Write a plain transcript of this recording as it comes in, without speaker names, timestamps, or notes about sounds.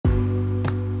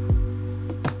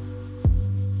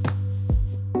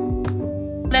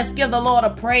let's give the Lord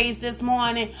a praise this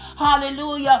morning.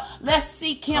 Hallelujah. Let's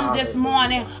seek him this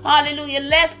morning. Hallelujah.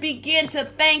 Let's begin to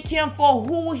thank him for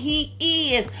who he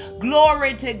is.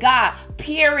 Glory to God.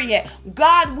 Period.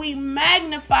 God, we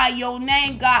magnify your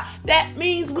name, God. That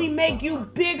means we make you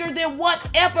bigger than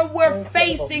whatever we're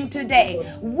facing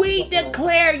today. We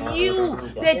declare you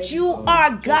that you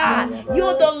are God.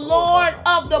 You're the Lord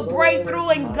of the breakthrough,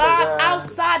 and God,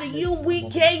 outside of you, we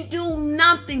can't do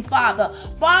nothing, Father.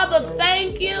 Father,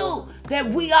 thank you that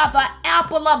we are the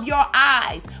apple of your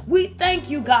eyes. We thank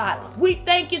you, God. We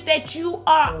thank you that you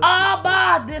are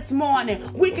Abba this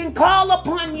morning. We can call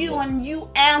upon you and you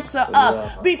answer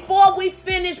us. Before we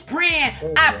finish praying,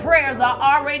 our prayers are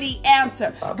already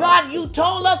answered. God, you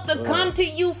told us to come to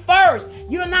you first.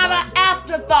 You're not an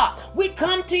afterthought. We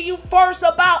come to you first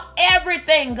about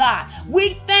everything, God.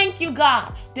 We thank you,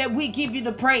 God, that we give you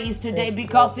the praise today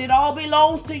because it all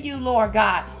belongs to you, Lord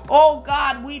God. Oh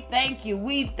God, we thank you.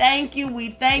 We thank you. We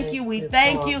thank you. We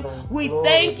thank you. We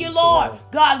thank you, Lord.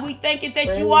 God, we thank you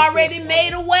that you already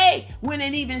made a way when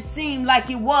it even seemed like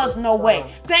it was no way.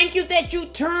 Thank you that you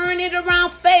turn it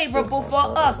around favorable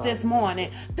for us this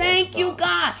morning. Thank you,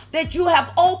 God, that you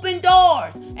have opened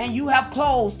doors and you have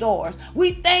closed doors.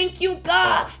 We thank you,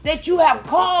 God, that you have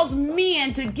caused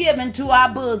men to give into our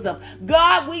bosom.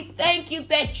 God, we thank you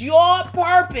that your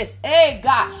purpose, hey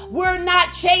God, we're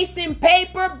not chasing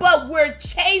paper, but we're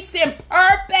chasing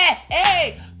purpose.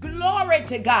 Hey, glory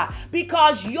to God,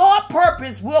 because your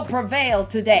purpose will prevail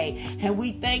today. And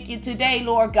we thank you today,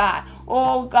 Lord God.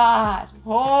 Oh God,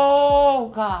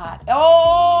 oh God,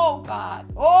 oh God,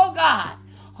 oh God,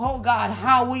 oh God,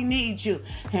 how we need you.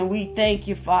 And we thank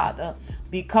you, Father,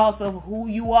 because of who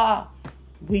you are.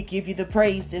 We give you the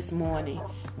praise this morning.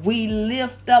 We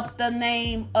lift up the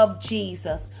name of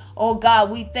Jesus. Oh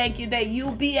God, we thank you that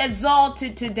you be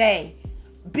exalted today.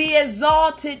 Be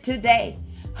exalted today.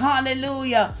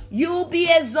 Hallelujah. You'll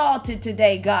be exalted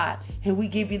today, God. And we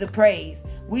give you the praise.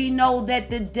 We know that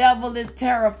the devil is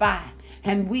terrified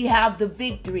and we have the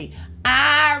victory.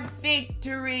 Our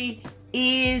victory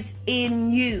is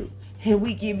in you. And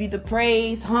we give you the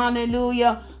praise.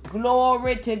 Hallelujah.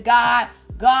 Glory to God.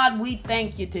 God, we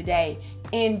thank you today.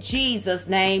 In Jesus'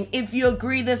 name. If you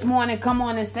agree this morning, come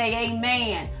on and say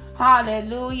amen.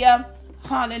 Hallelujah.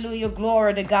 Hallelujah.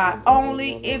 Glory to God.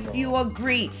 Only if you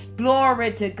agree.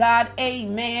 Glory to God.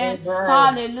 Amen.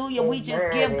 Hallelujah. We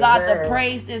just give God the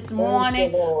praise this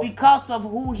morning because of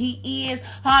who he is.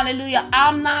 Hallelujah.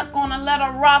 I'm not going to let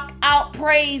a rock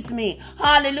outpraise me.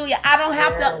 Hallelujah. I don't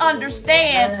have to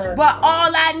understand, but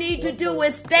all I need to do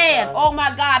is stand. Oh my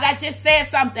God, I just said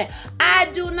something. I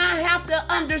do not have to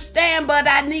understand, but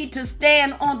I need to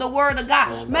stand on the word of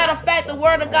God. Matter of fact, the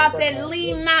word of God said,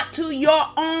 lean not to your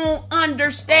own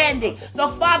understanding. So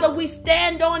Father, we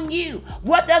stand on you.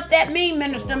 What does that mean,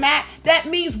 Minister Matt? That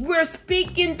means we're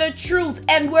speaking the truth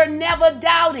and we're never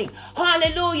doubting.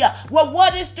 Hallelujah. Well,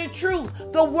 what is the truth?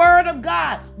 The word of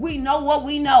God. We know what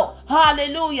we know.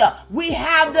 Hallelujah. We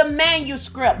have the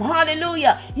manuscript.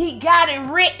 Hallelujah. He got it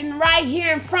written right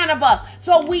here in front of us.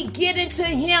 So we get into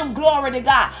him. Glory to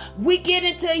God. We get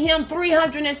into him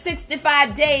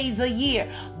 365 days a year.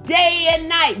 Day and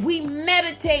night, we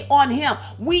meditate on him.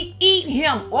 We eat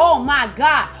him. Oh my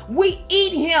God. We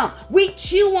eat him. We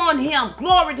chew on him.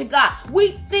 Glory to God.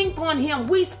 We think on him.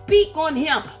 We speak on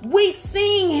him. We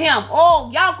sing him.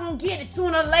 Oh, y'all gonna get it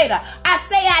sooner or later. I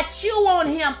say I chew on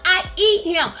him. I eat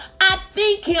him. I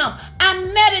think him. I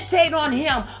meditate on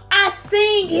him. I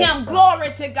sing him.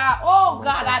 Glory to God. Oh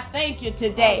God, I thank you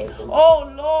today.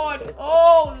 Oh Lord.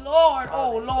 Oh Lord.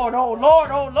 Oh Lord. Oh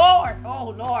Lord. Oh Lord. Oh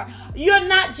Lord. You're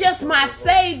not just my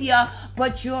Savior,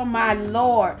 but you're my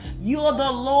Lord. You're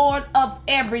the Lord of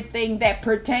everything that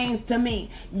pertains to me.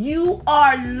 You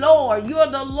are Lord.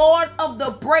 You're the Lord of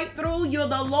the breakthrough. You're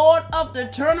the Lord of the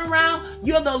turnaround.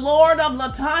 You're the Lord of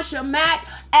Latasha Mack.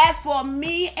 As for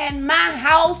me and my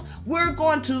house, we're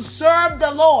going to serve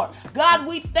the Lord. God,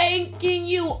 we thanking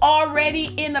you already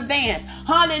in advance.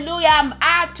 Hallelujah.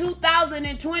 Our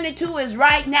 2022 is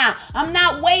right now. I'm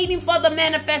not waiting for the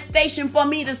manifestation for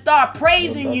me to start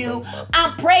praising you.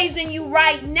 I'm praising you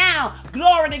right now.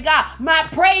 Glory to God. My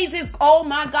praise is, oh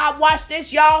my God, watch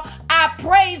this, y'all. Our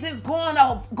praise is going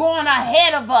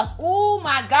ahead of us. Oh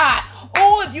my God.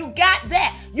 Oh, if you got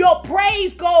that, your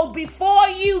praise go before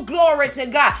you, glory to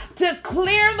God, to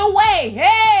clear the way.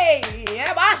 Hey,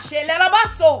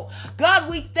 God,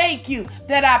 we thank you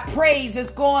that our praise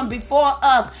is going before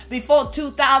us, before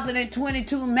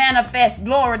 2022 manifests,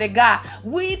 glory to God.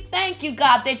 We thank you,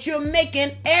 God, that you're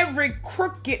making every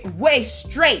crooked way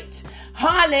straight.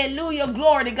 Hallelujah.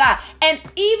 Glory to God. And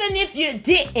even if you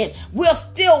didn't, we'll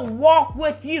still walk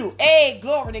with you. Hey,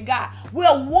 glory to God.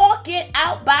 We'll walk it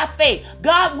out by faith.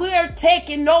 God, we're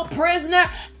taking no prisoner,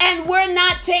 and we're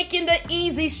not taking the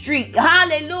easy street.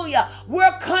 Hallelujah.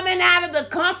 We're coming out of the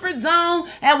comfort zone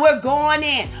and we're going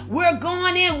in. We're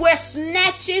going in. We're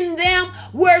snatching them.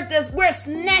 We're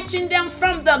snatching them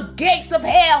from the gates of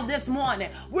hell this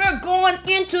morning. We're going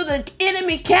into the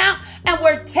enemy camp and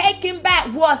we're taking back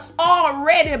what's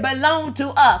already belonged to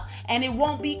us. And it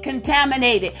won't be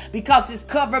contaminated because it's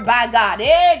covered by God.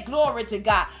 Hey, glory to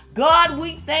God. God,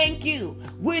 we thank you.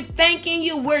 We're thanking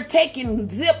you. We're taking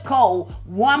zip code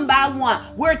one by one.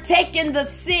 We're taking the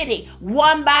city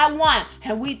one by one.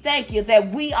 And we thank you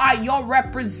that we are your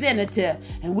representative.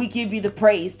 And we give you the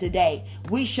praise today.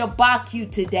 We shabak you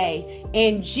today.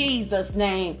 In Jesus'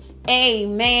 name,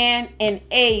 amen and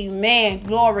amen.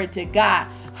 Glory to God.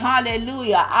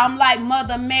 Hallelujah. I'm like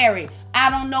Mother Mary. I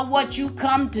don't know what you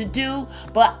come to do,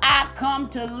 but I come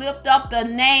to lift up the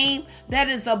name that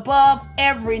is above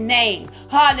every name.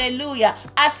 Hallelujah.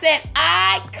 I said,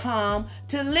 I come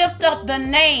to lift up the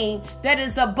name that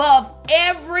is above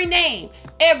every name.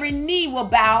 Every knee will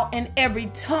bow and every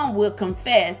tongue will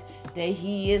confess that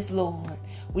he is Lord.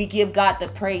 We give God the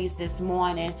praise this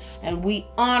morning and we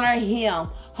honor him.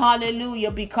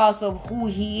 Hallelujah, because of who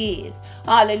he is.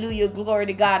 Hallelujah, glory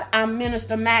to God. I'm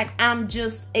Minister Mac. I'm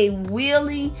just a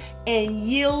willing and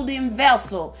yielding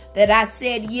vessel that I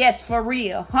said yes for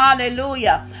real.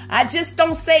 Hallelujah. I just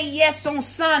don't say yes on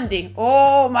Sunday.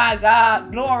 Oh my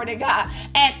God, glory to God.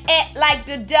 And act like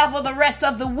the devil the rest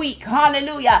of the week.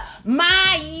 Hallelujah.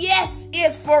 My yes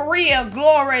is for real.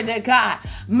 Glory to God.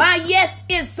 My yes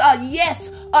is a yes,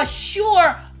 a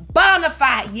sure, bona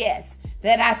fide yes.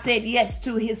 That I said yes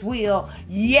to his will,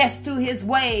 yes to his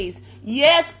ways.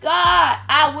 Yes, God,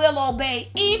 I will obey.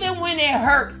 Even when it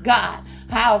hurts, God,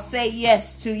 I'll say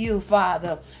yes to you,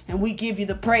 Father. And we give you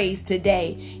the praise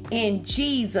today. In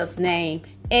Jesus' name,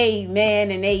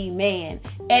 amen and amen.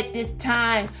 At this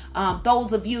time,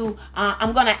 those of you,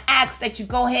 I'm going to ask that you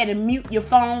go ahead and mute your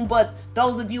phone. But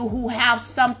those of you who have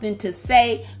something to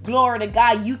say, glory to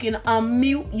God, you can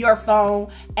unmute your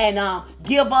phone and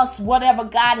give us whatever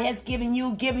God has given you.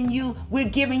 We're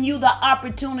giving you the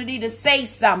opportunity to say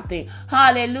something.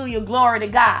 Hallelujah. Glory to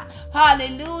God.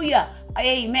 Hallelujah.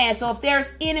 Amen. So if there's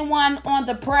anyone on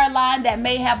the prayer line that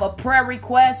may have a prayer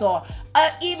request or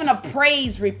even a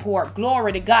praise report,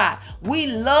 glory to God. We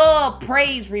love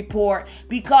praise report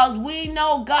because we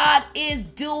know God is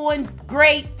doing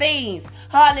great things.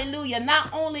 Hallelujah.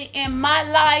 Not only in my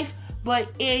life, but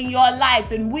in your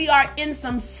life. And we are in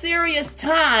some serious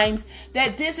times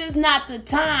that this is not the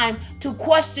time to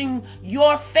question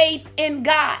your faith in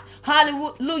God.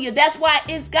 Hallelujah. That's why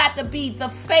it's got to be the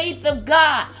faith of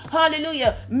God.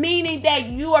 Hallelujah. Meaning that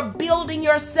you are building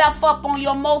yourself up on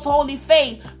your most holy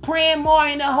faith, praying more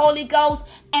in the Holy Ghost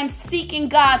and seeking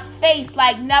God's face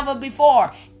like never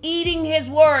before. Eating his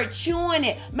word, chewing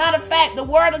it. Matter of fact, the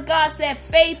word of God said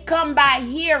faith come by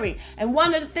hearing. And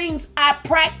one of the things I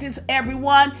practice,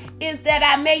 everyone, is that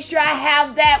I make sure I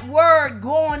have that word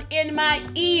going in my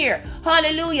ear.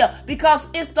 Hallelujah. Because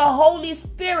it's the Holy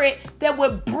Spirit that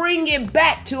will bring it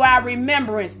back to our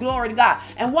remembrance. Glory to God.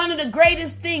 And one of the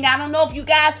greatest things, I don't know if you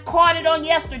guys caught it on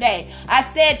yesterday. I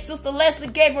said Sister Leslie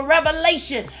gave a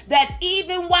revelation that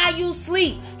even while you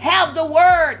sleep, have the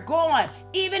word going.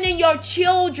 Even in your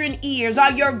children's ears or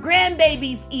your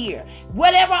grandbaby's ear,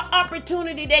 whatever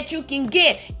opportunity that you can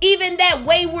get, even that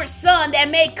wayward son that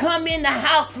may come in the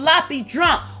house sloppy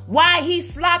drunk, while he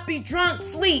sloppy drunk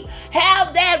sleep,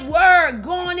 have that word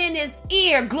going in his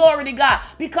ear, glory to God,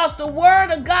 because the word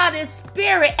of God is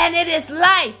spirit and it is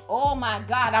life. Oh my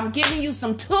God, I'm giving you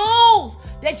some tools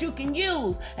that you can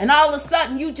use, and all of a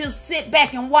sudden you just sit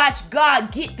back and watch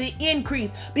God get the increase,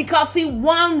 because see,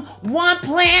 one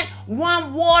plant,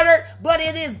 one water, but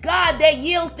it is God that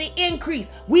yields the increase.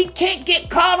 We can't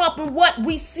get caught up in what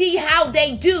we see how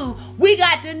they do. We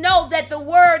got to know that the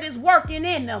word is working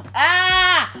in them.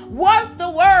 Work the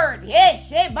word.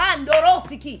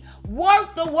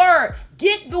 Work the word.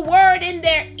 Get the word in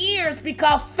their ears,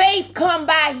 because faith come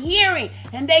by hearing,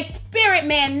 and they spirit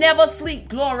man never sleep.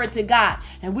 Glory to God.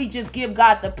 And we just give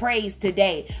God the praise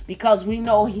today, because we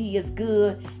know he is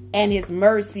good and his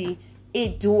mercy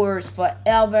endures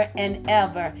forever and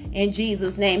ever, in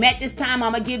Jesus' name. At this time,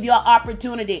 I'm going to give you an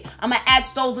opportunity. I'm going to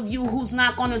ask those of you who's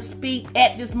not going to speak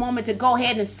at this moment to go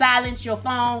ahead and silence your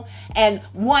phone, and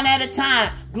one at a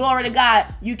time, glory to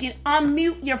God, you can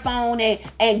unmute your phone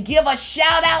and give a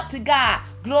shout out to God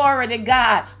Glory to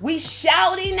God. We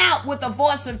shouting out with a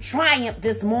voice of triumph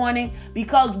this morning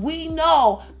because we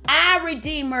know our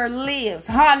Redeemer lives.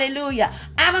 Hallelujah.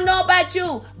 I don't know about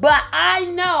you, but I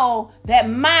know that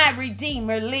my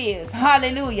Redeemer lives.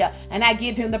 Hallelujah. And I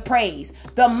give him the praise.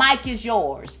 The mic is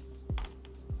yours.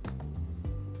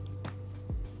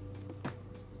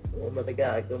 Woman of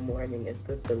God, good morning, and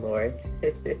Sister Lord.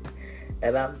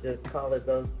 And I'm just calling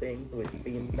those things which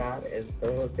be not as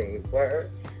though they were.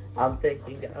 I'm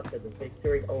thanking God for the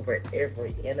victory over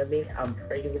every enemy. I'm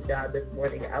praying with God this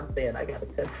morning. I'm saying I got a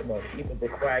testimony even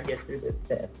before I get through this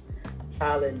test.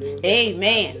 Hallelujah.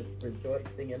 Amen. I'm just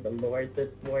rejoicing in the Lord this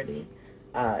morning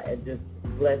and just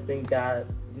blessing God's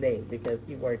name because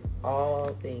he works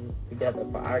all things together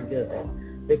for our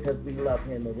good because we love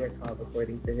him and we're called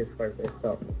according to his purpose.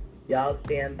 So y'all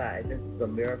stand by. This is a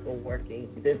miracle working.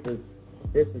 This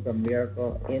is a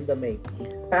miracle in the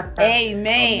making.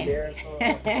 Amen. A miracle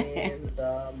in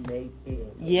the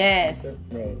making. Yes. In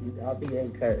Jesus' name. Y'all be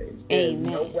encouraged. Amen.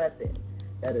 There's no weapon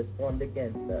that is formed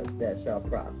against us that shall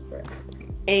prosper.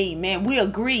 Amen. We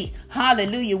agree.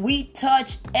 Hallelujah. We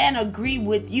touch and agree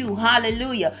with you.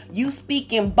 Hallelujah. You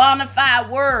speaking bona fide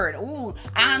word. Ooh,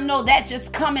 I know that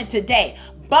just coming today.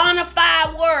 Bona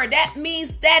fide word. That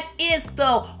means that is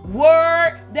the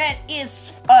word that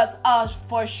is a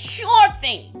for sure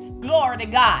thing. Glory to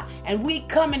God. And we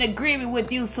come in agreement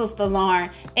with you, Sister Lauren.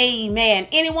 Amen.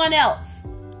 Anyone else?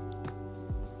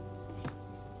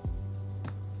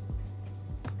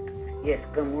 Yes,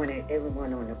 good morning,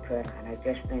 everyone on the prayer line. I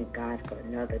just thank God for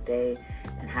another day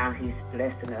and how he's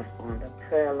blessing us on the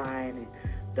prayer line and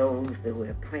those that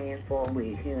we're praying for.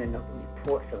 We're hearing the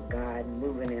reports of God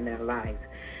moving in their lives.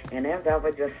 And as I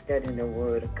was just studying the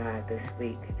word of God this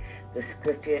week, the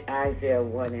scripture Isaiah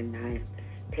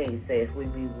 1:19 says, we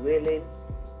be willing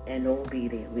and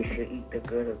obedient, we should eat the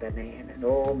good of the land. And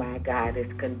oh my God,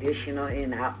 it's conditional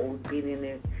in our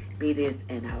obedience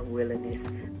and our willingness.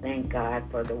 Thank God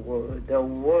for the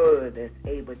word that's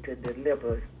able to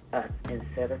deliver us and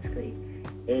set us free.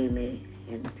 Amen.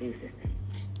 In Jesus' name.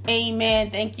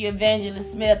 Amen. Thank you,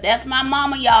 Evangelist Smith. That's my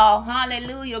mama, y'all.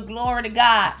 Hallelujah. Glory to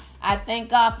God. I thank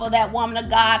God for that woman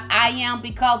of God. I am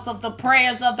because of the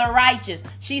prayers of the righteous.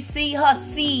 She see her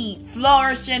seed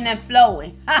flourishing and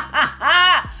flowing.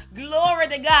 Glory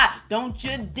to God. Don't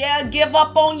you dare give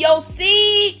up on your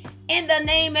seed in the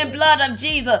name and blood of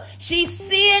Jesus. She's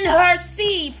seeing her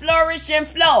seed flourish and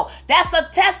flow. That's a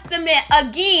testament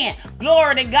again.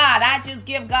 Glory to God. I just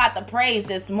give God the praise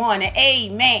this morning.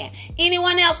 Amen.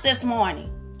 Anyone else this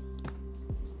morning?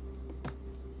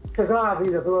 To God be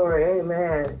the glory.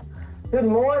 Amen. Good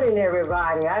morning,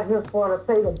 everybody. I just want to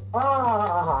say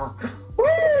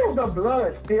the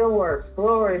blood still works.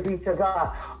 Glory be to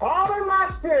God. All in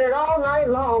my spirit, all night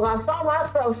long, I saw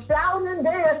myself shouting and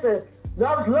dancing.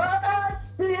 The blood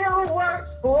still works.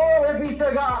 Glory be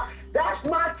to God. That's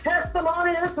my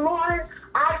testimony this morning.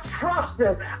 I trust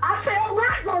him. I say I'm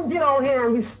not going to get on here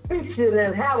and be speaking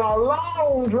and have a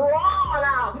long drawn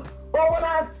out. But when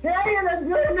I tell you the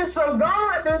goodness of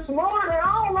God this morning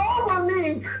all over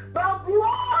me, the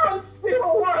blood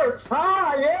still works.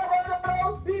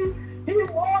 He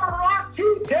wore a rock, he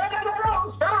turned it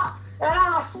on top, and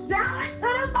I'll shout it to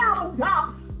the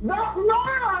mountaintop. The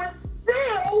blood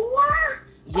still works.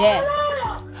 Yes.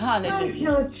 Hallelujah. Thank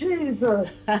you, Jesus.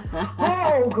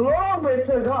 Oh, glory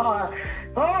to God.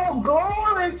 Oh,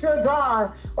 glory to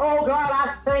God. Oh, God,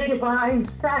 I thank you for how he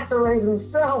saturates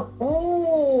himself.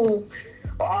 Ooh.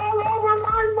 All over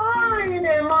my mind,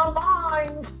 and my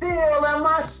mind still, and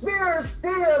my spirit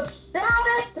still. Shout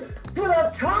it to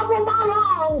the top of my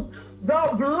lungs. The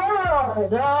blood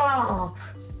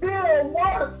still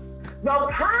works. The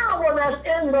power that's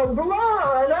in the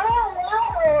blood.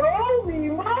 Oh,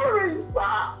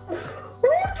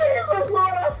 Jesus,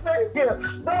 Lord, I thank you.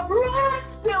 The blood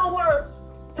still works.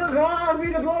 To God be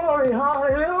the glory.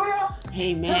 Hallelujah.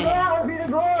 Amen. To God be the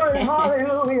glory.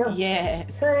 Hallelujah.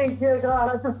 Yes. Thank you, God.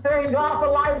 I just thank God for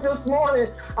life this morning.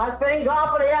 I thank God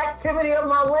for the activity of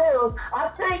my limbs. I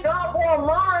thank God for a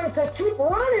mind to keep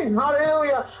running.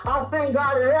 Hallelujah. I thank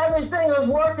God that everything is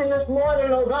working this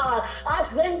morning, oh God. I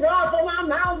thank God for my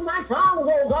mouth, my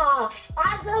tongue, oh God.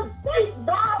 I just thank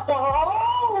God for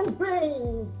all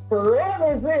things. For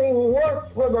everything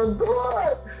works for the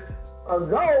good of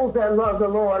those that love the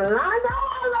Lord. And I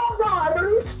love God, but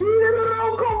he's seated in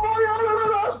the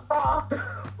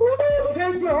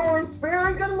thank you, Holy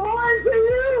Spirit. Good morning to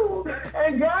you.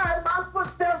 And God, my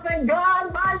footsteps, and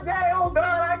God, my day, oh God,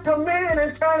 I command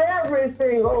and turn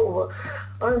everything over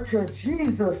unto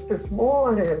Jesus this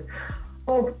morning.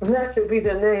 Oh, blessed be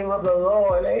the name of the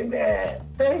Lord. Amen.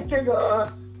 Thank you,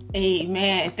 God.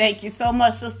 Amen. Thank you so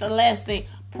much, Sister Leslie.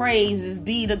 Praises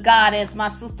be to God, as my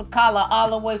sister Carla all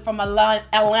the way from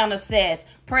Atlanta says.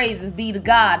 Praises be to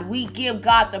God. We give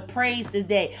God the praise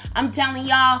today. I'm telling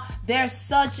y'all, there's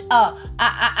such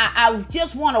I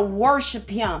just want to worship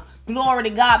him. Glory to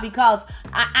God, because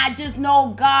I just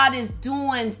know God is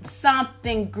doing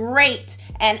something great.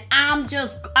 And I'm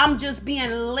just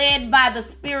being led by the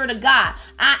Spirit of God.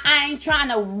 I ain't trying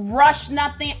to rush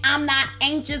nothing. I'm not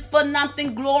anxious for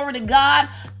nothing. Glory to God.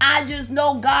 I just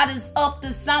know God is up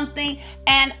to something.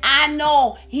 And I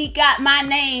know he got my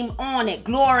name on it.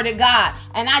 Glory to God.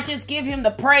 And I just give him the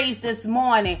praise this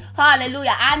morning.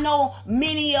 Hallelujah. I know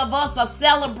many of us are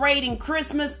celebrating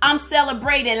Christmas. I'm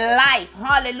celebrating life.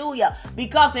 Hallelujah.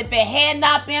 Because if it had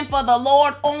not been for the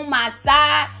Lord on my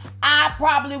side, I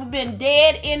probably would have been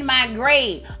dead in my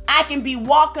grave. I can be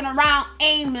walking around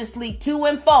aimlessly to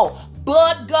and fro.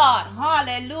 But God,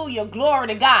 hallelujah, glory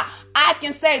to God. I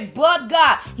can say, but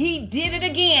God, he did it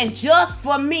again just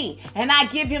for me. And I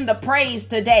give him the praise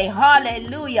today.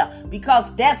 Hallelujah.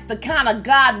 Because that's the kind of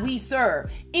God we serve.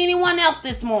 Anyone else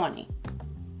this morning?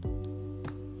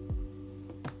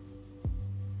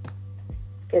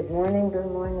 Good morning, good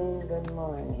morning, good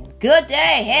morning. Good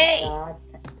day. Hey.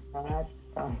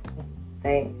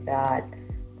 Thank God.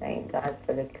 Thank God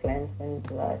for the cleansing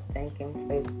blood. Thank him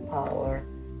for his power.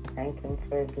 Thank him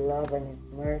for his love and his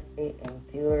mercy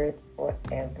endures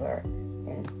forever.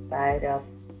 In spite of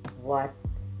what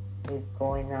is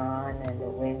going on and the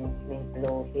winds may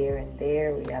blow here and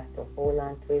there, we have to hold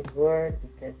on to his word,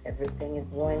 because everything is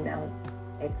going on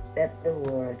except the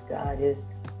word. God is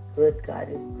good. God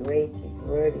is great. He's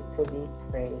worthy to be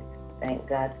praised. Thank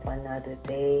God for another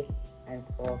day and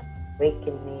for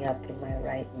waking me up in my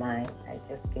right mind. I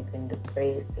just give him the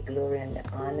praise, the glory, and the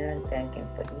honor, and thank him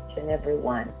for each and every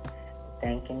one.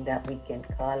 Thank him that we can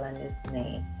call on his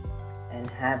name and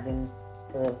have him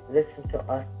to listen to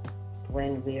us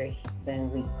when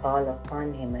we call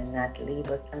upon him, and not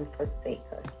leave us and forsake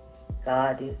us.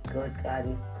 God is good. God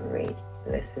is great.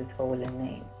 Bless his holy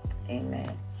name.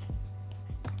 Amen.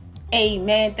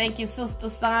 Amen. Thank you, Sister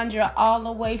Sandra, all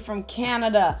the way from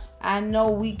Canada. I know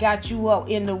we got you up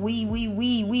in the wee.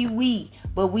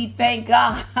 But we thank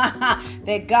God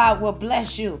that God will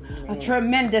bless you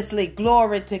tremendously.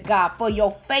 Glory to God for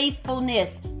your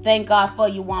faithfulness. Thank God for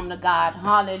you, woman of God.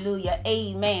 Hallelujah.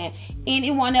 Amen.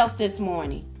 Anyone else this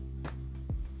morning?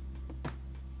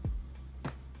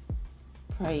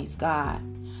 Praise God.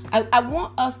 I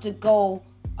want us to go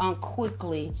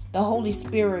quickly. The Holy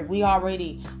Spirit, we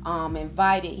already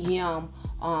invited him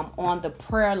on the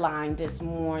prayer line this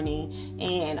morning,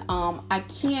 and I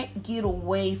can't get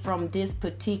away from this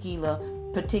particular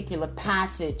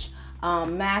passage.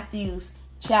 Matthew's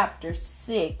chapter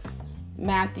 6.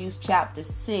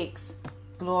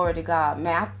 Glory to God.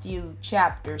 Matthew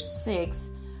chapter 6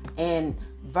 and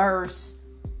verse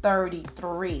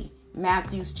 33.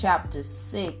 Matthew's chapter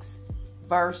 6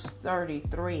 verse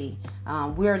 33.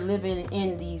 We're living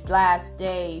in these last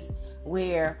days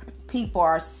where people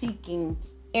are seeking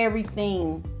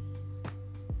everything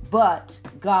but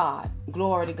God.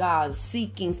 Glory to God.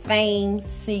 Seeking fame,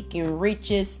 seeking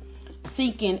riches,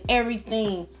 seeking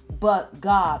everything but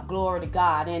God. Glory to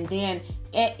God. And then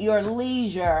at your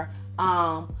leisure,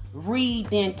 read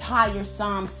the entire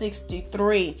Psalm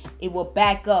 63. It will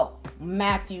back up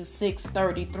Matthew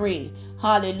 6:33.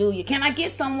 Hallelujah. Can I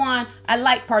get someone? I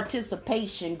like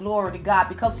participation. Glory to God.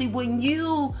 Because see, when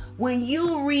you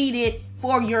read it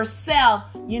for yourself,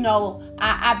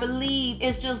 I believe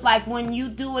it's just like when you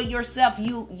do it yourself,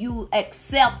 you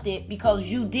accept it because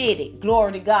you did it.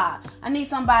 Glory to God. I need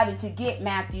somebody to get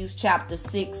Matthew's chapter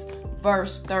 6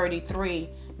 verse 33.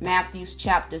 Matthew's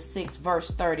chapter 6 verse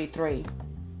 33.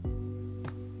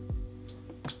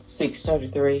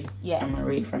 6:33. Yes. I'm going to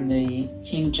read from the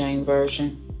King James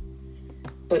Version.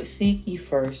 But seek ye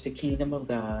first the kingdom of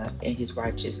God and his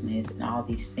righteousness, and all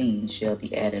these things shall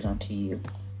be added unto you.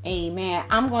 Amen.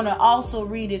 I'm going to also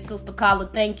read it, Sister Carla.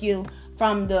 Thank you.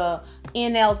 From the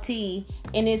NLT.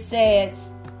 And it says,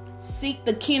 seek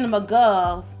the kingdom of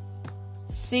God.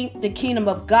 Seek the kingdom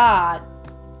of God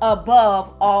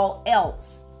above all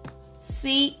else.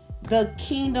 Seek the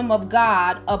kingdom of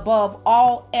God above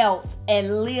all else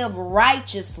and live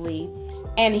righteously,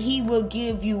 and he will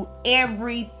give you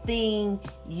everything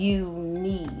you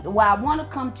need. Well, I want to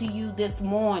come to you this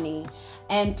morning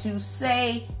and to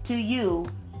say to you,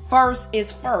 first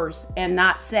is first and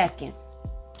not second.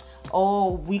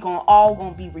 Oh, we all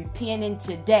gonna be repenting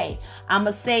today. I'm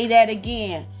gonna say that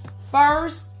again.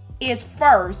 First is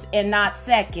first and not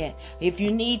second. If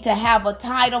you need to have a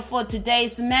title for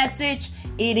today's message,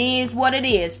 it is what it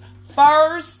is.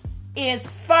 First is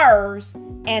first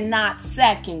and not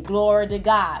second. Glory to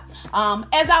God.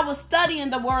 As I was studying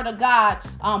the word of God,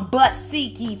 but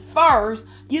seek ye first,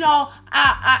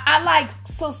 I like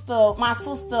my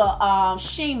sister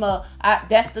Shema.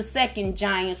 That's the second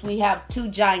giant. We have two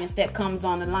giants that comes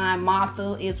on the line.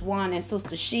 Martha is one and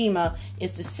Sister Shema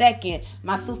is the second.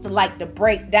 My sister like to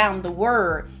break down the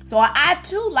word. So I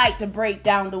too like to break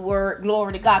down the word.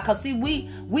 Glory to God. Because see,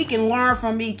 we can learn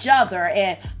from each other.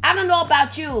 And I don't know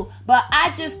about you, but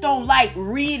I just don't like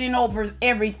reading over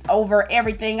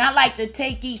everything. I like to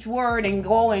take each word and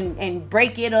go and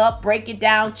break it up, break it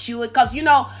down, chew it. Because,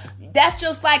 that's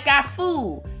just like our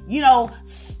food.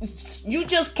 You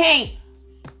just can't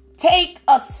take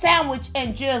a sandwich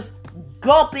and just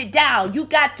gulp it down. You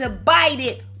got to bite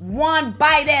it one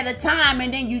bite at a time,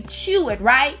 and then you chew it,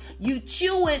 right? You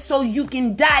chew it so you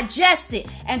can digest it.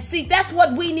 And see, that's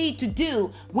what we need to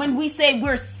do when we say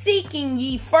we're seeking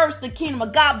ye first the kingdom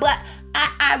of God. But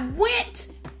I went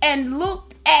and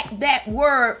looked at that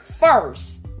word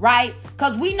first. Right?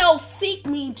 Because we know seek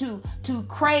mean to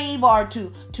crave or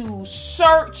to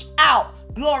search out.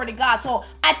 Glory to God. So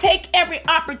I take every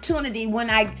opportunity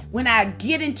when I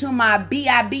get into my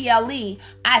Bible,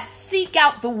 I seek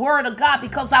out the word of God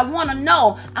because I want to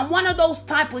know. I'm one of those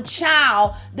type of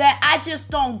child that I just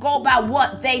don't go by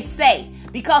what they say.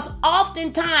 Because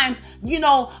oftentimes,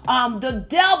 the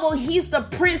devil, he's the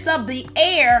prince of the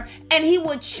air, and he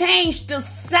will change the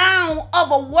sound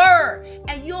of a word.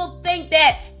 And you'll think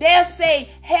that they'll say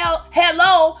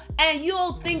hello, and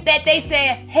you'll think that they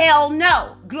say hell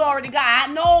no. Glory to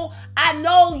God. I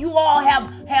know you all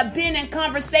have been in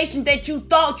conversation that you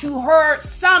thought you heard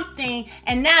something,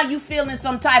 and now you feeling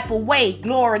some type of way.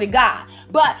 Glory to God.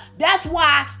 But that's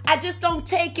why I just don't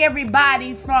take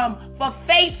everybody for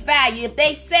face value. If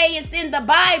they say it's in the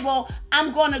Bible,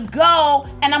 I'm going to go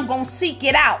and I'm going to seek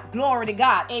it out. Glory to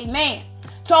God. Amen.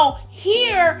 So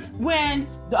here when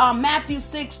Matthew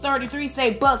 6:33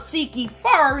 say, but seek ye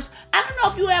first. I don't know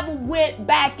if you ever went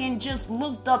back and just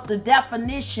looked up the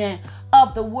definition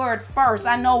of the word first.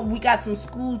 I know we got some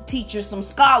school teachers, some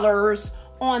scholars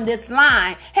on this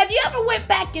line. Have you ever went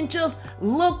back and just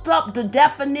looked up the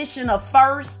definition of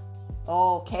first?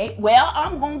 Okay, well,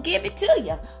 I'm going to give it to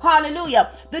you.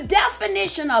 Hallelujah. The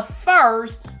definition of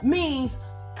first means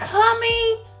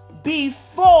coming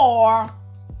before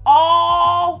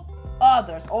all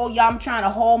others. Oh, yeah, I'm trying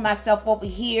to hold myself over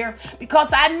here because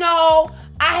I know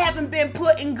I haven't been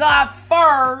putting God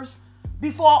first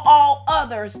before all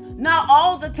others. Not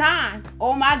all the time.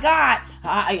 Oh, my God.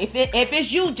 If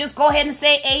it's you, just go ahead and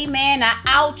say amen. I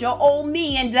out your old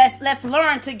me, and let's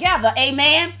learn together.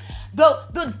 Amen.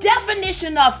 The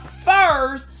definition of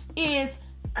first is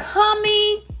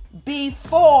coming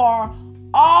before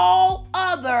all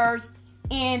others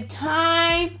in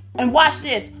time, and watch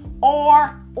this,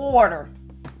 or order.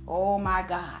 Oh my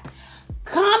God.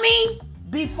 Coming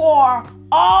before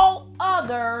all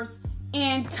others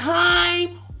in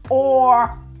time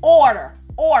or order.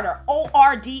 Order.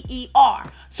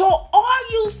 O-R-D-E-R. So are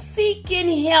you seeking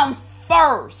him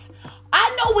first?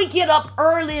 I know we get up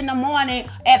early in the morning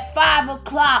at 5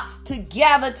 o'clock to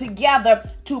gather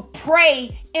together to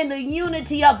pray in the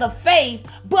unity of the faith.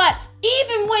 But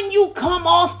even when you come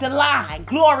off the line,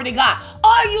 glory to God,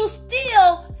 are you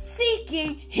still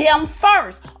seeking him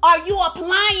first? Are you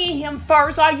applying him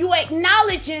first? Are you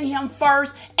acknowledging him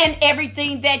first in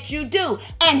everything that you do?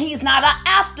 And he's not an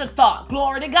afterthought.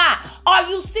 Glory to God. Are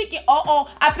you seeking?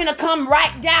 I'm finna come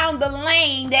right down the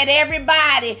lane that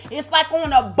everybody, it's like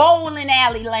on a bowling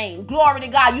alley lane. Glory to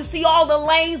God. You see all the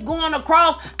lanes going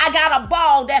across? I got a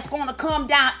ball that's going to come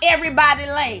down everybody's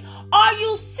lane. Are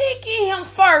you seeking him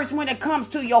first when it comes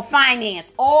to your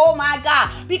finance? Oh my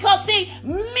God. Because see,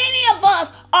 many of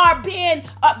us are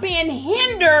being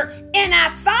hindered in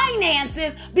our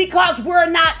finances because we're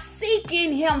not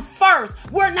seeking him first.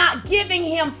 We're not giving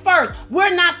him first.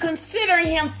 We're not considering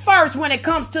him first when it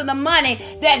comes to the money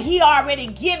that he already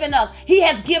given us. He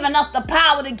has given us the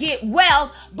power to get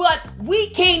wealth, but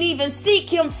we can't even seek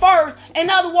him first.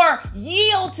 In other words,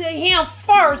 yield to him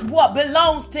first what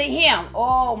belongs to him.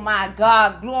 Oh my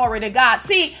God, glory to God.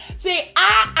 See,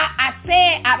 I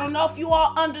said, I don't know if you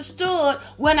all understood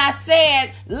when I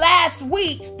said last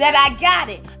week that I got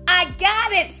it. I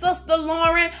got it, Sister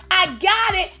Lauren. I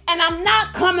got it, and I'm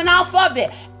not coming off of it.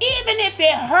 Even if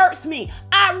it hurts me,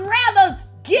 I'd rather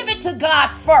give it to God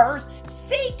first,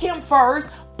 seek him first,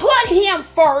 put him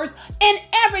first in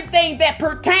everything that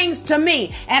pertains to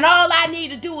me. And all I need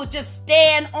to do is just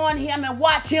stand on him and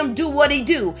watch him do what he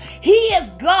do. He is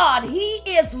God. He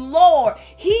is Lord.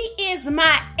 He is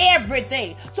my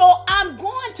everything. So I'm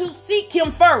going to seek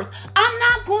him first. I'm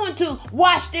not not going to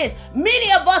watch this.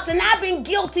 Many of us, and I've been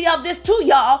guilty of this too,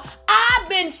 y'all. I've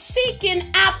been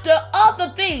seeking after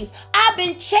other things. I've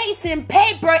been chasing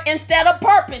paper instead of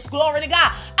purpose. Glory to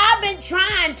God. I've been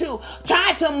trying to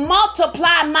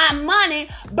multiply my money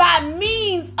by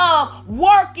means of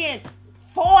working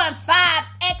 4 and 5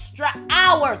 extra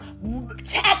hours,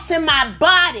 taxing my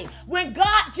body, when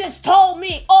God just told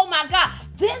me, oh my God,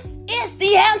 this is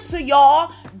the answer,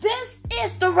 y'all. This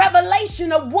is the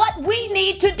revelation of what we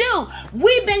need to do.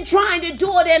 We've been trying to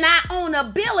do it in our own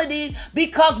ability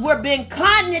because we're being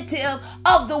cognitive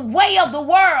of the way of the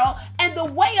world. And the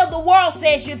way of the world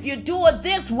says if you do it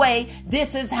this way,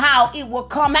 this is how it will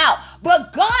come out.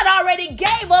 But God already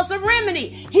gave us a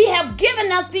remedy. He has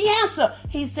given us the answer.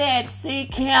 He said,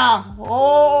 seek him.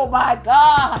 Oh my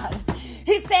God.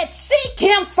 He said, seek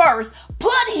him first.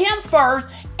 Put him first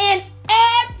in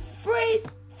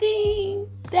everything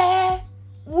that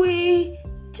we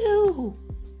do.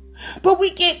 But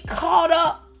we get caught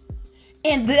up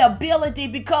in the ability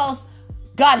because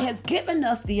God has given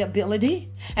us the ability,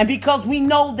 and because we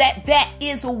know that that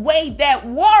is a way that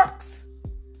works.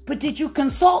 But did you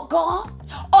consult God?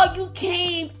 Or you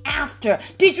came after?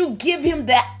 Did you give him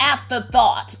the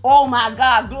afterthoughts? Oh my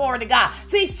God, glory to God.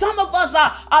 See, some of us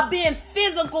are being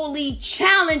physically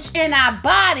challenged in our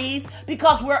bodies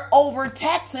because we're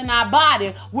overtaxing our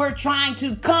body. We're trying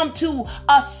to come to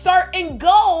a certain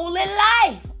goal in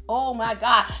life. Oh my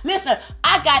God. Listen,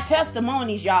 I got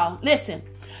testimonies, y'all. Listen.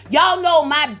 Y'all know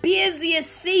my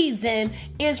busiest season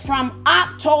is from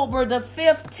October the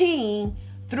 15th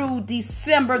through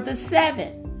December the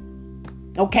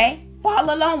 7th. Okay?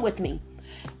 Follow along with me.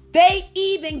 They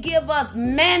even give us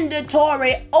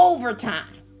mandatory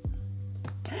overtime.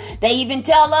 They even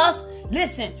tell us,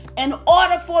 listen, in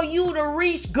order for you to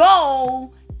reach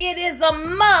goal, it is a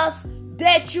must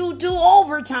that you do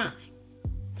overtime.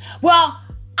 Well,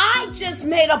 I just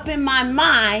made up in my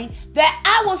mind that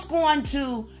I was going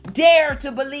to dare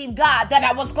to believe God, that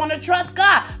I was going to trust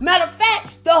God. Matter of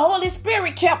fact, the Holy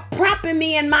Spirit kept prompting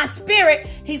me in my spirit.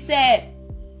 He said,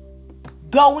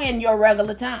 go in your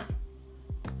regular time.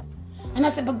 And I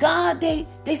said, but God, they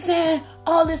saying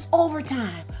all this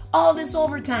overtime.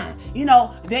 You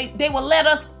know, they will let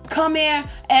us come in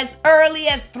as early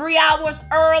as 3 hours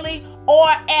early or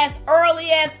as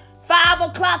early as 5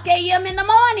 o'clock a.m. in the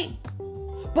morning.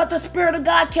 But the Spirit of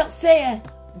God kept saying,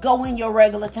 go in your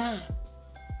regular time.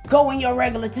 Go in your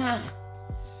regular time.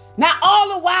 Now, all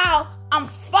the while, I'm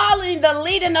following the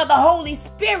leading of the Holy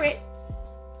Spirit.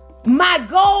 My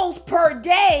goals per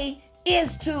day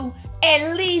is to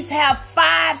at least have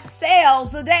 5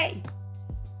 sales a day.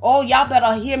 Oh, y'all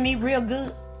better hear me real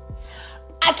good.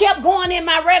 I kept going in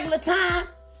my regular time,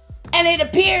 and it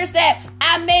appears that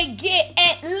I may get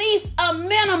at least a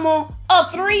minimum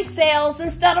of 3 sales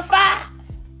instead of 5.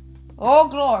 Oh,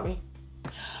 glory.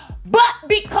 But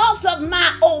because of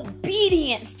my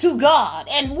obedience to God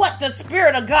and what the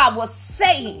Spirit of God was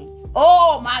saying,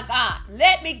 oh my God,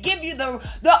 let me give you the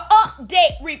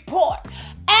update report.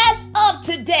 As of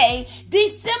today,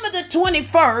 December the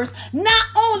 21st, not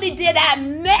only did I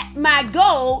met my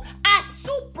goal, I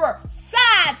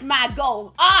supersized my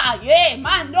goal. Not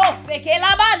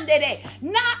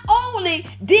only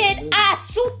did I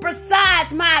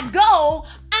supersize my goal,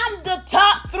 I'm the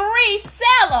top 3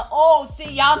 seller. Oh,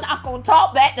 see, y'all not going to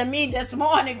talk back to me this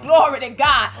morning. Glory to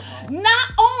God.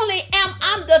 Not only am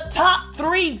I the top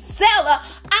 3 seller,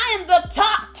 I am the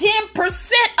top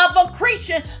 10% of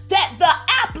accretion that the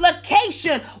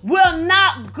application will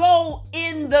not go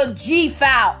in the G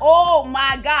file. Oh,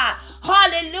 my God.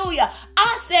 Hallelujah.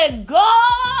 I said,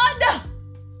 God,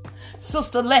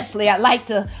 Sister Leslie, I like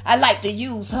to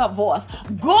use her voice.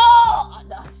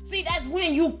 God. See, that's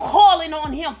when you calling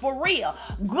on him for real.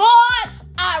 God,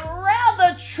 I'd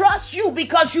rather trust you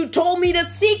because you told me to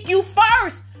seek you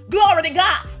first. Glory to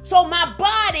God. So my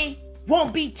body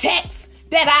won't be taxed.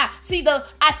 I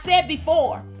said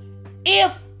before,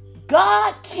 if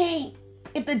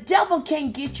the devil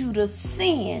can't get you to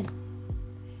sin,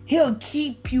 he'll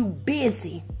keep you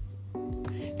busy.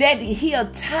 That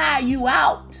he'll tire you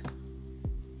out.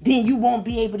 Then you won't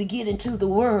be able to get into the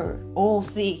word. Oh,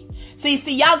 see,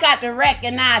 y'all got to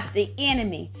recognize the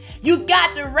enemy. You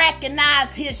got to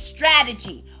recognize his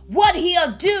strategy. What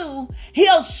he'll do,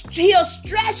 he'll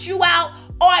stress you out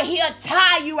or he'll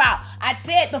tire you out. I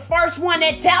said the first one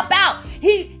that tap out,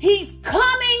 he's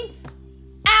coming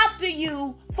after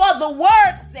you for the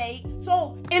word's sake.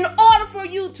 So in order for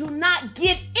you to not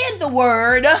get in the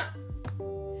word,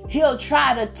 he'll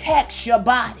try to tax your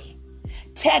body,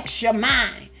 tax your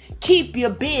mind, keep you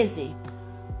busy.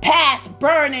 past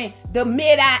burning the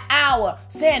midnight hour,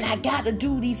 saying I got to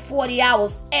do these 40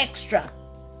 hours extra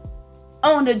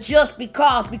on the just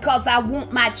because I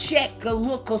want my check to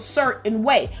look a certain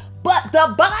way. But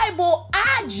the Bible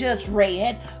I just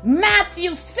read,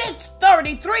 Matthew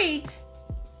 6:33,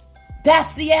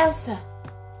 that's the answer.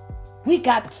 We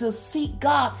got to seek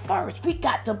God first. We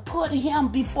got to put him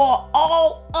before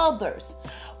all others.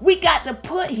 We got to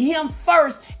put him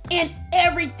first in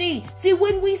everything. See,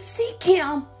 when we seek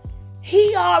him,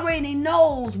 he already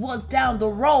knows what's down the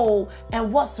road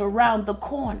and what's around the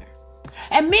corner.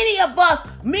 And many of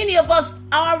us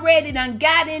already done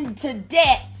got into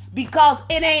debt because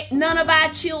it ain't none of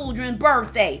our children's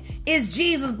birthday. It's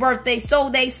Jesus' birthday, so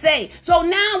they say. So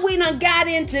now we done got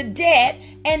into debt,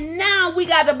 and now we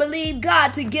got to believe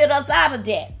God to get us out of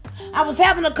debt. I was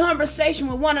having a conversation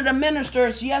with one of the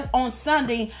ministers on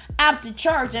Sunday after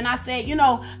church, and I said,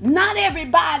 not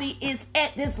everybody is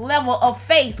at this level of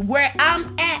faith where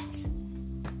I'm at.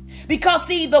 Because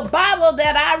see, the Bible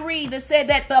that I read, it said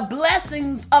that the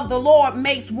blessings of the Lord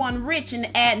makes one rich and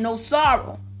add no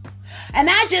sorrow. And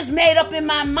I just made up in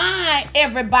my mind,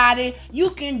 everybody,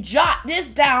 you can jot this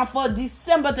down for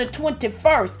December the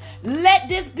 21st. Let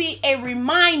this be a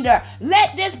reminder.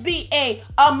 Let this be a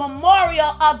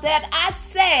memorial of that. I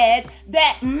said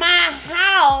that my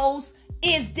house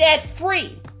is debt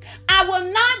free. I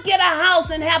will not get a house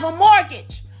and have a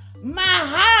mortgage. My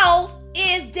house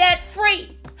is debt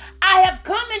free. I have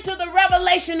come into the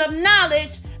revelation of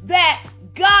knowledge that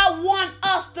God wants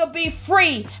us to be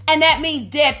free, and that means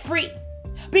debt free.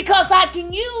 Because I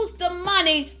can use the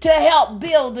money to help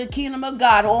build the kingdom of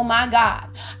God. Oh my God.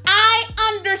 I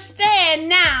understand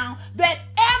now that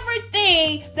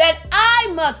everything that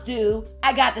I must do,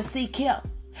 I got to seek him.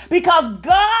 Because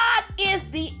God is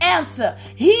the answer.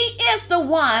 He is the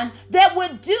one that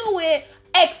would do it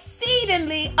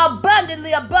exceedingly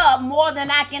abundantly above more than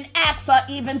I can ask or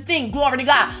even think. Glory to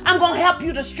God. I'm going to help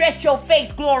you to stretch your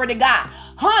faith. Glory to God.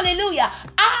 Hallelujah.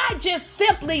 I just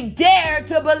simply dare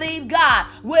to believe God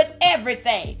with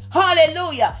everything.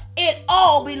 Hallelujah. It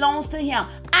all belongs to him.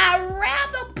 I'd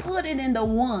rather put it in the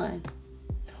one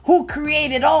who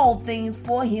created all things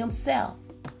for himself,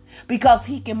 because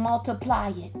he can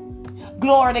multiply it.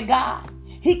 Glory to God.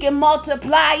 He can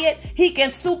multiply it. He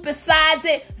can supersize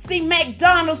it. See,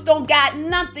 McDonald's don't got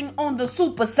nothing on the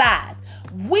supersize.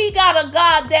 We got a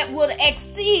God that will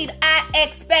exceed our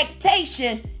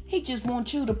expectation. He just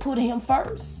wants you to put him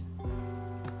first.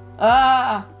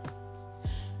 Not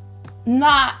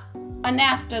an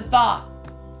afterthought.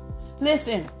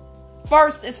 Listen,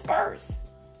 first is first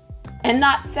and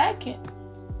not second.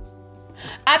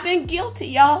 I've been guilty,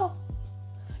 y'all.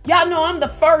 Y'all know I'm the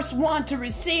first one to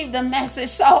receive the message.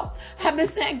 So I've been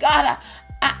saying, God,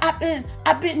 I've been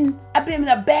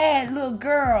a bad little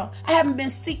girl. I haven't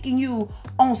been seeking you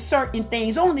on certain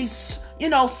things, only,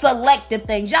 selective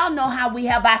things. Y'all know how we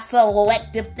have our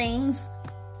selective things.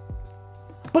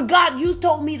 But God, you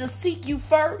told me to seek you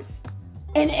first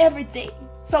in everything.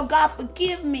 So God,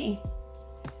 forgive me.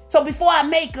 So before I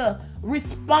make a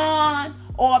respond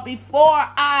or before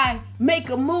I make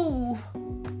a move,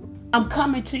 I'm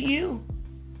coming to you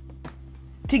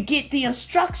to get the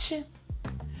instruction,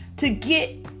 to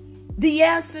get the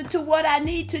answer to what I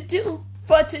need to do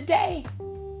for today.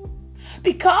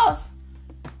 Because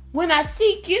when I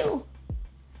seek you,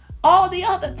 all the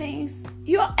other things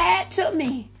you'll add to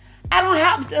me. I don't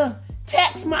have to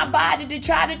tax my body to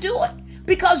try to do it,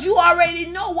 because you already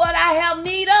know what I have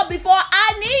need of before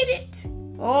I need it.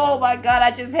 Oh my God,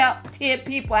 I just helped 10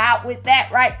 people out with that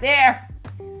right there.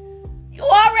 You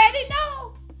already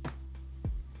know.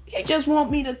 You just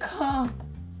want me to come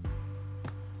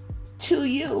to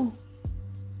you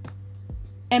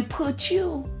and put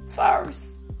you first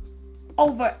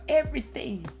over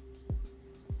everything.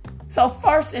 So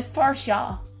first is first,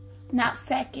 y'all, not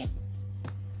second.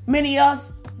 Many of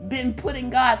us been putting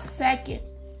God second,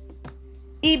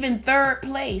 even third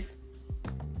place.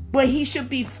 But he should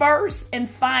be first and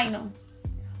final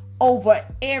over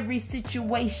every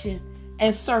situation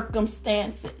and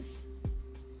circumstances.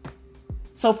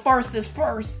 So first is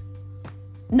first,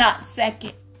 not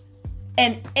second,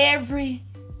 in every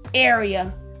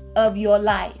area of your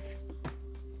life.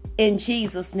 In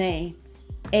Jesus' name,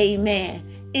 amen.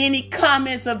 Any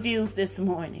comments or views this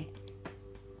morning?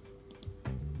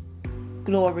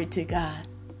 Glory to God.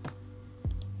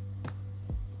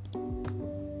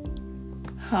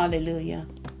 Hallelujah.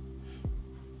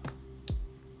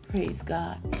 Praise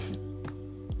God.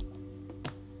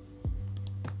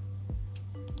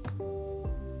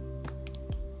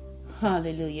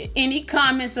 Hallelujah. Any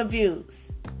comments or views?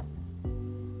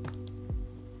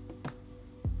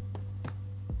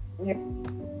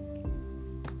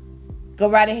 Go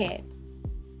right ahead.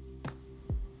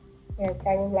 Yes,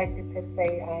 I would like to just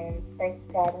say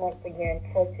thank God once again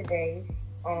for today.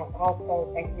 Also,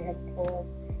 thank you for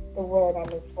the word on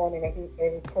this morning that He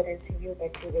didn't put into you,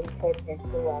 but You didn't put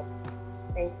into us.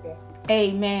 Thank you.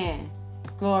 Amen.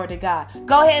 Glory to God.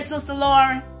 Go ahead, Sister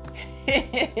Lauren.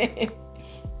 Hey,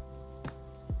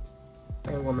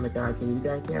 woman of God, can you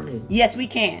guys hear me? Yes, we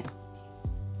can.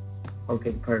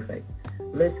 Okay, perfect.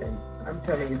 Listen, I'm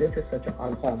telling you, this is such an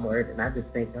on-time word, and I just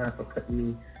thank God for putting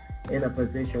me in a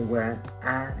position where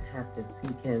I have to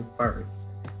seek Him first.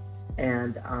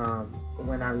 And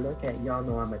when I look at, y'all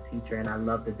know I'm a teacher, and I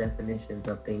love the definitions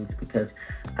of things, because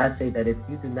I say that if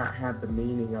you do not have the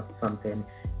meaning of something,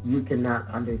 you cannot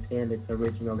understand its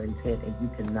original intent, and you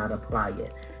cannot apply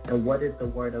it. And what is the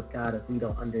word of God if we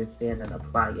don't understand and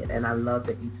apply it? And I love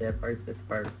that you said first is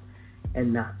first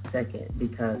and not second,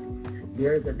 because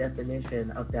there is a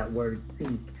definition of that word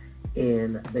seek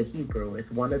in the Hebrew. It's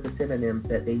one of the synonyms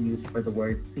that they use for the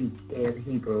word seek in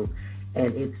Hebrew,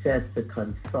 and it says to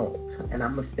consult. And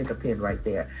I'm going to stick a pin right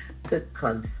there, to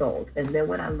consult. And then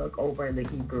when I look over in the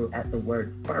Hebrew at the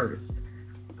word first,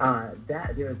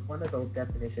 that there's one of those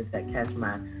definitions that catch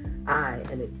my eye,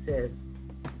 and it says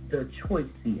the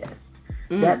choicest.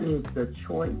 That means the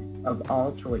choice of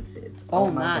all choices. Oh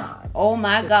my God. Oh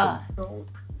my God. Consult,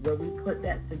 when we put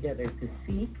that together, to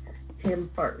seek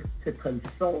Him first, to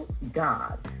consult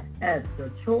God as the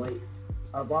choice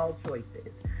of all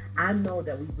choices. I know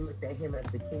that we've looked at Him as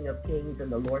the King of Kings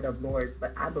and the Lord of Lords,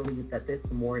 but I believe that this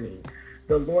morning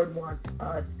the Lord wants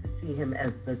us to see Him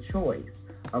as the choice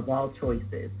of all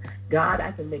choices. God,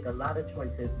 I can make a lot of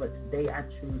choices, but today I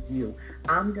choose You.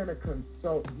 I'm going to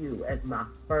consult You as my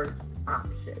first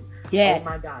option. Yes. Oh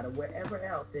my God, or wherever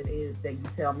else it is that You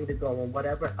tell me to go, and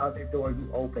whatever other door You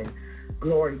open,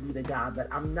 glory be to God.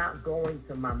 But I'm not going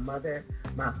to my mother,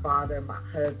 my father, my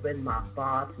husband, my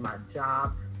boss, my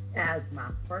job as my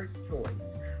first choice,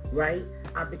 right?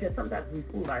 Because sometimes we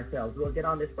fool ourselves. We'll get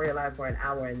on this prayer line for an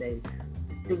hour and then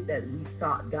think that we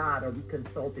sought God or we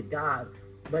consulted God,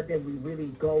 but then we really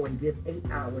go and give 8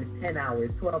 hours, 10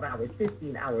 hours, 12 hours,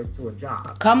 15 hours to a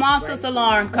job. Come on, right? Sister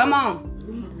Lauren. Come on.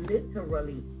 We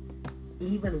literally,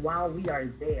 even while we are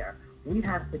there, we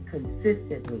have to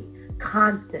consistently,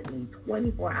 constantly,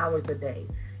 24 hours a day,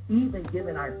 even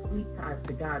giving our sweet time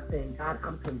to God, saying, God,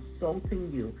 I'm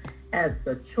consulting You as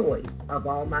the choice of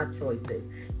all my choices.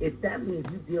 If that means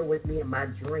You deal with me in my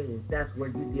dreams, that's where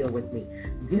You deal with me.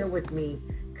 Deal with me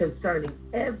concerning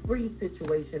every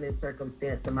situation and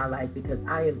circumstance in my life, because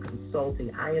I am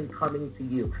consulting. I am coming to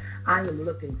You. I am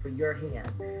looking for Your hand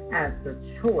as the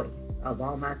choice of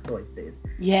all my choices.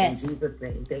 Yes. In Jesus'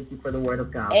 name, thank You for the word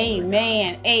of God.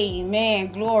 Amen.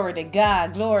 Amen. Glory to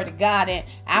God. Glory to God. And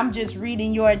I'm just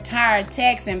reading your entire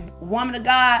text, and woman of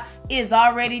God is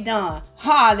already done.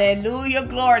 Hallelujah.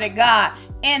 Glory to God.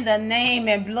 In the name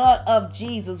and blood of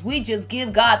Jesus, we just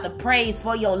give God the praise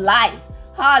for your life.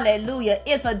 Hallelujah.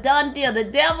 It's a done deal. The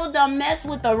devil done messed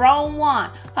with the wrong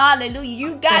one. Hallelujah.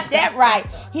 You got that right.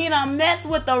 He done messed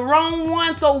with the wrong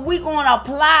one. So we going to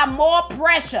apply more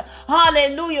pressure.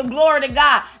 Hallelujah. Glory to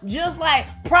God. Just like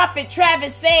Prophet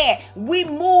Travis said, we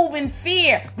move in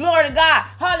fear. Glory to God.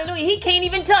 Hallelujah. He can't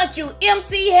even touch you.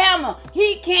 MC Hammer,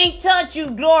 he can't touch you.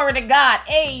 Glory to God.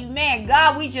 Amen.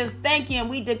 God, we just thank You and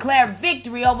we declare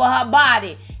victory over her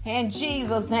body. In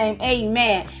Jesus' name,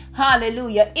 amen.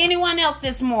 Hallelujah. Anyone else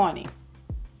this morning?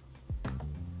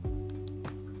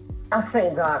 I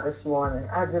thank God this morning.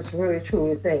 I just really,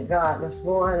 truly thank God this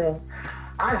morning.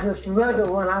 I just love it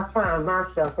when I find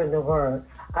myself in the Word.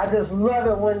 I just love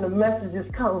it when the messages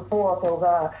come forth, oh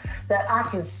God, that I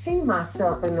can see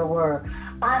myself in the Word.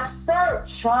 I search,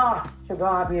 to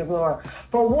God be the glory,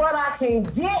 for what I can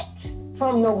get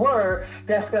from the Word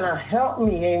that's going to help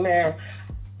me, amen.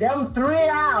 Them 3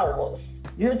 hours,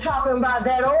 you're talking about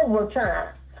that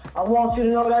overtime. I want you to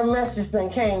know that message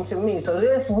then came to me. So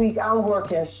this week I'm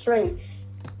working straight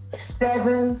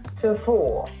 7 to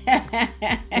 4.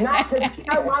 Not to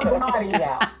tear my body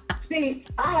out. See,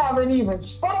 I haven't even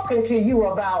spoken to you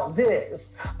about this.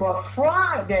 But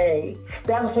Friday,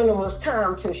 that's when it was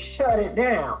time to shut it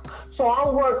down. So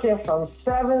I'm working from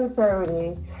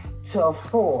 7:30 to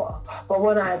 4. But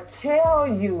when I tell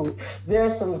you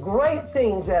there's some great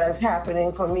things that is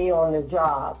happening for me on the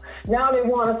job. Now they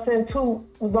want to send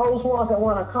those ones that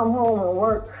want to come home and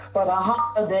work for the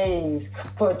holidays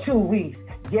for 2 weeks.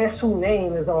 Guess whose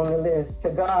name is on the list? To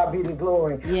God be the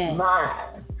glory. Yes.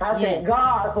 Mine. I Yes. thank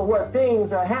God for what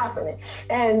things are happening.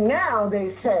 And now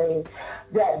they say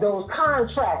that those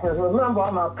contractors, remember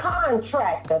I'm a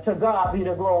contractor, to God be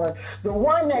the glory, the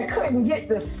one that couldn't get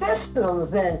the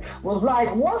systems and was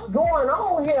like, what's going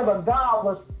on here? But God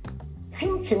was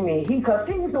teaching me, because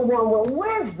he's the one with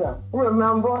wisdom,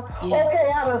 remember? Yes.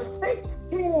 Okay, out of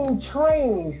 16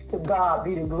 trainees, to God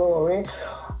be the glory,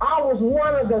 I was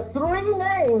one of the 3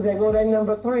 names, they go to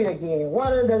number 3 again,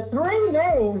 one of the 3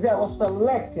 names that was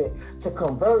selected to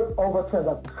convert over to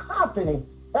the company.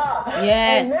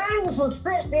 Yes. And names was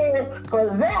sent in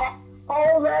for that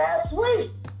all last week.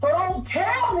 So don't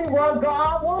tell me what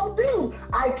God won't do.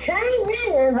 I came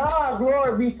in,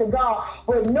 glory be to God,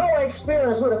 with no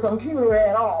experience with a computer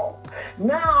at all.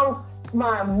 Now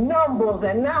my numbers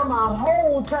and now my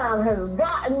whole time has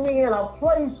gotten me in a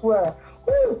place where,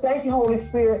 thank you, Holy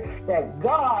Spirit, that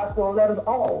God's going to let us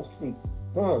all speak.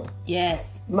 Yes.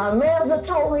 My manager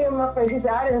told me in my face, he said,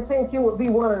 I didn't think you would be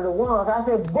one of the ones. I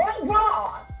said, but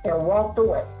God, and walked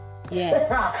away.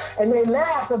 Yes. And they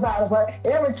laughed about it, but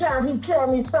every time he tell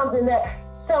me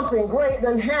something great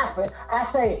doesn't happen,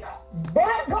 I say,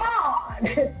 but God,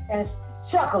 and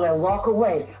chuckle and walk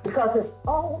away, because it's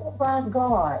all by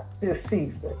God this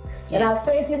season. Yes. And I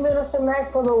thank you, Minister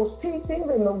Mack, for those teachings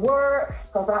and the word,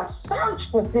 because I search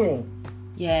for things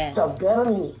to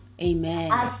better me.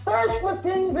 Amen. I search for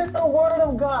things in the word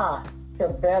of God to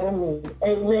better me.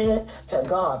 Amen. To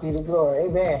God be the glory.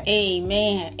 Amen.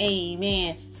 Amen.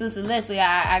 Amen. Sister Leslie,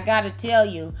 I gotta tell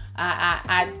you,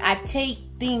 I take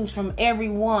things from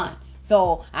everyone.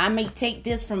 So I may take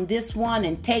this from this one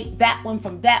and take that one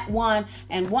from that one.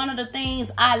 And one of the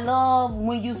things I love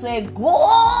when you say,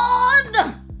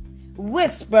 God,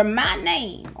 whisper my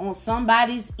name on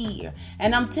somebody's ear.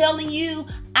 And I'm telling you,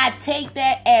 I take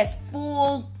that as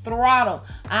full throttle.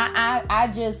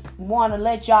 I just want to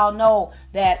let y'all know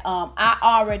that I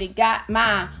already got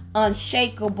my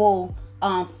unshakable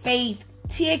faith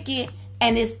ticket,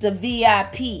 and it's the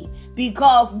VIP,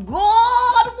 because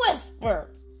God whispered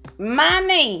my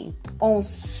name on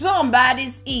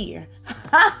somebody's ear.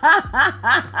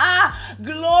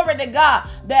 Glory to God,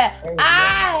 that Amen.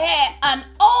 I had an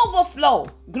overflow.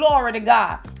 Glory to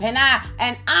God. And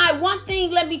I one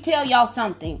thing, let me tell y'all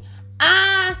something.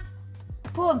 I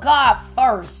put God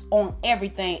first on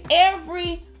everything.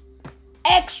 Every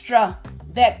extra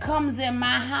that comes in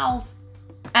my house,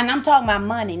 and I'm talking about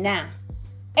money now.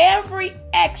 Every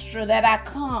extra that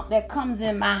comes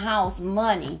in my house,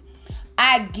 money,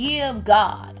 I give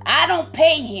God. I don't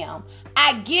pay him.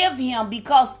 I give him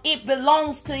because it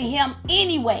belongs to him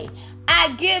anyway.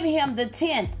 I give him the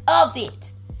 10th of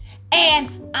it.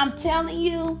 And I'm telling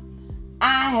you,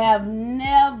 I have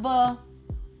never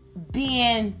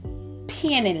been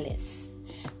penniless.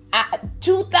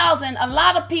 2000, a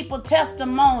lot of people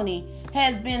testimony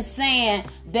has been saying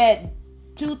that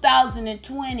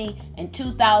 2020 and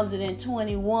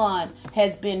 2021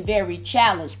 has been very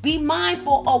challenged. Be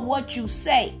mindful of what you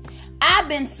say. I've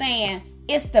been saying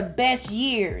it's the best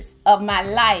years of my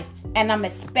life, and I'm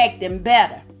expecting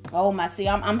better. Oh my, see,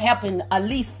 I'm helping at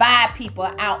least 5 people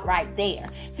out right there.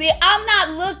 See, I'm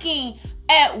not looking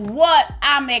at what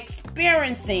I'm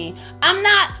experiencing. I'm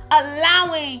not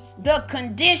allowing the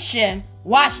condition,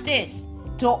 watch this,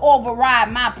 to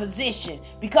override my position,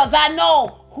 because I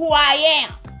know who I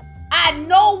am. I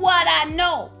know what I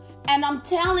know. And I'm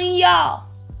telling y'all,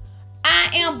 I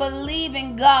am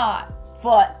believing God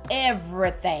for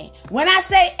everything. When I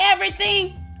say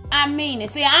everything, I mean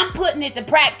it. See, I'm putting it to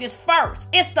practice first.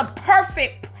 It's the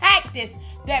perfect practice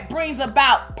that brings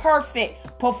about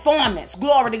perfect performance.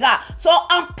 Glory to God. So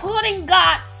I'm putting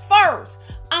God first.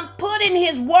 I'm putting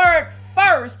his word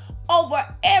first over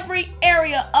every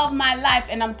area of my life.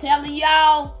 And I'm telling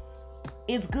y'all,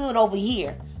 it's good over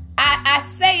here. I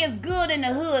say it's good in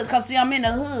the hood because, see, I'm in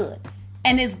the hood.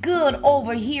 And it's good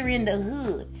over here in the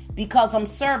hood because I'm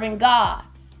serving God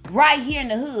right here in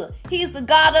the hood. He's the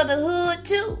God of the hood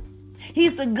too.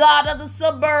 He's the God of the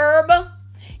suburb.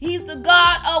 He's the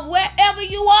God of wherever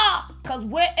you are, because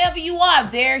wherever you are,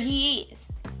 there he is.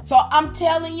 So I'm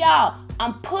telling y'all,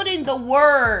 I'm putting the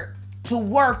word to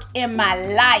work in my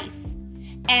life,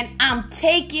 and I'm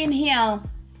taking him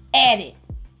at it.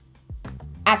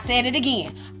 I said it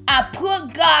again. I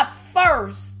put God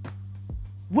first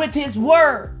with his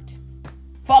word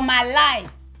for my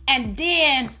life, and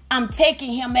then I'm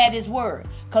taking him at his word.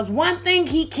 Because one thing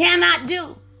he cannot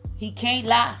do, he can't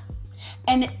lie.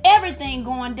 And everything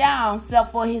going down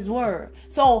except for his word.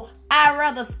 So I'd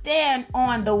rather stand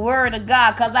on the word of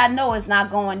God, because I know it's not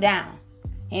going down.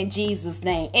 In Jesus'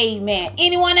 name, amen.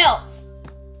 Anyone else?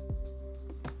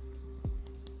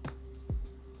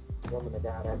 Woman of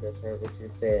of God, I just heard what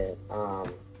you said.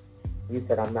 You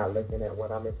said, I'm not looking at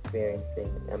what I'm experiencing.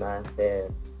 And I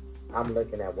said, I'm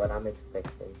looking at what I'm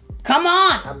expecting. Come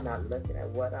on. I'm not looking at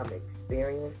what I'm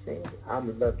experiencing.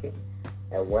 I'm looking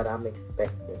at what I'm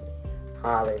expecting.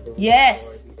 Hallelujah. Yes.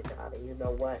 Glory be to God. And you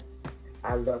know what?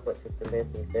 I love what Sister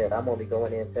Leslie said. I'm only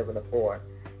going in 7 to 4.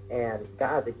 And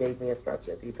God gave me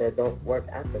instructions. He said, don't work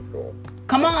after school.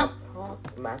 Come on. I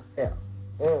talk to myself.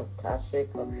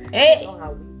 Hey. You know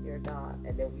how we hear God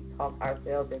and then we talk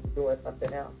ourselves into doing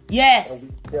something else? Yes. And we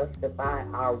justify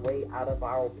our way out of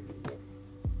our obedience.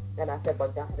 And I said,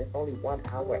 but God, it's only 1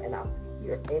 hour and I'm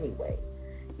here anyway.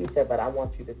 He said, but I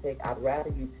want you to I'd rather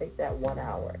you take that 1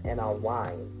 hour and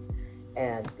unwind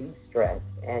and de-stress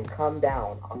and come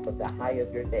down off of the high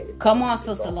of your day. Come on,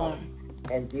 Sister Lauren.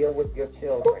 And deal with your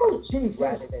children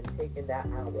rather than taking that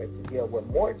hour to deal with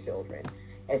more children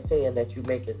and saying that you're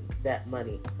making that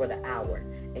money for the hour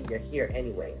and you're here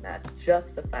anyway. And I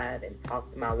justified and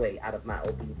talked my way out of my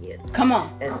obedience. Come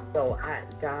on. And so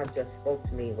God just spoke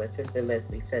to me when Sister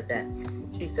Leslie said that.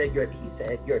 He said your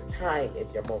time is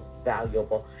your most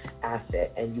valuable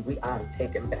asset, and I'm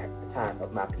taking back the time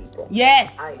of my people.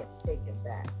 Yes. I am taking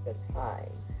back the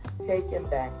time. Taking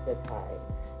back the time.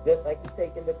 Just like he's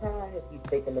taking the time, he's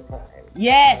taking the time.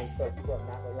 Yes. And so he will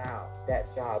not allow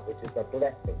that job, which is a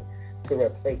blessing, to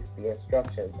replace the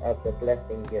instructions of the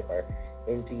blessing giver.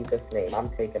 In Jesus' name, I'm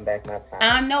taking back my time.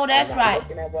 I know that's right. I'm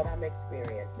looking at what I'm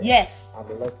experiencing. Yes. I'm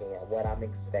looking at what I'm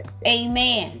expecting.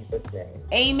 Amen. In Jesus' name.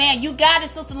 Amen. You got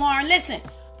it, Sister Lauren. Listen,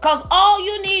 because all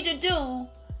you need to do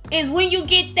is when you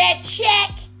get that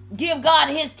check, give God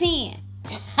his 10.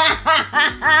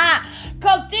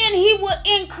 Because then he will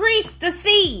increase the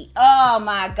seed. Oh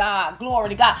my God. Glory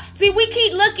to God. See, we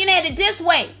keep looking at it this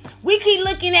way. We keep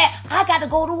looking at, I got to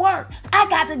go to work. I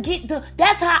got to get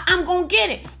that's how I'm going to get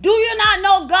it. Do you not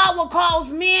know God will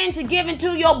cause men to give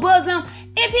into your bosom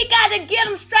if he got to get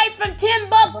them straight from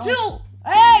Timbuktu?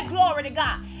 Hey, glory to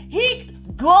God.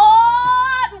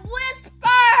 God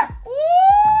whisper.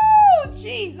 Ooh,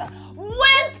 Jesus.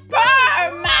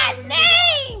 Whisper my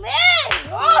name. Hey,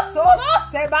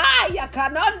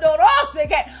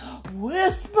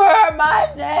 whisper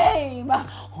my name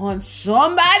on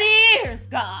somebody's ears,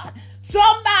 God.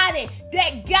 Somebody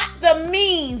that got the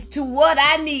means to what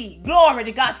I need. Glory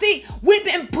to God. See, we've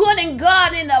been putting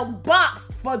God in a box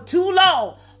for too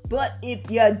long. But if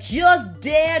you just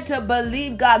dare to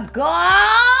believe God,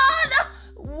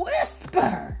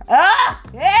 whisper.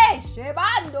 Hey,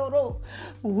 Shebandoro.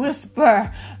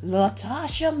 Whisper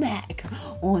Latasha Mack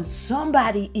on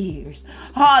somebody's ears.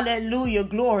 Hallelujah.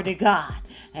 Glory to God.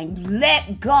 And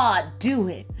let God do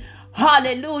it.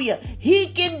 Hallelujah. He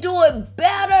can do it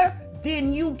better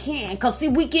than you can. Because see,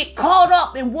 we get caught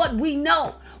up in what we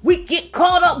know. We get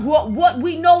caught up with what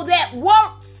we know that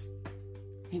works.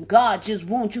 And God just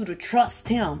wants you to trust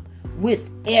him with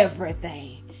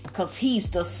everything. Because he's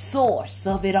the source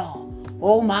of it all.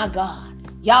 Oh my God.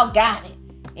 Y'all got it.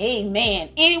 Amen.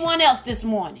 Anyone else this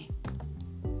morning?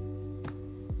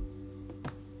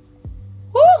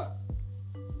 Woo!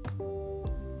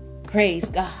 Praise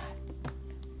God.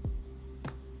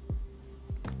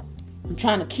 I'm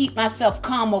trying to keep myself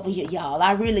calm over here, y'all.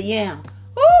 I really am.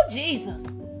 Oh, Jesus.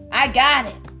 I got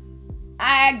it.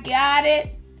 I got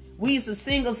it. We used to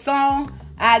sing a song.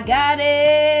 I got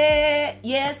it.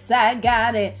 Yes, I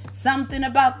got it. Something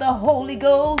about the Holy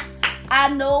Ghost. I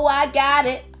know I got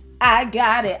it. I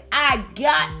got it. I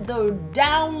got the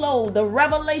download, the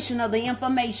revelation of the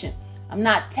information. I'm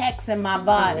not taxing my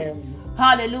body. Amen.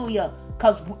 Hallelujah.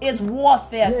 Because it's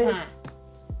warfare time.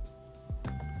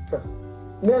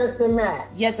 Minister Matt.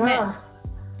 Yes, ma'am.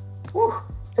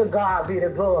 To God be the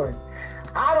glory.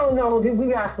 I don't know if we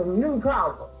got some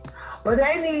newcomers, but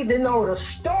they need to know the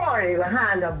story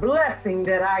behind the blessing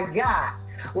that I got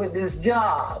with this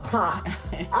job.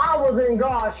 I was in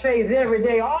God's face every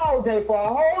day, all day, for a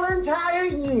whole entire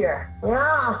year.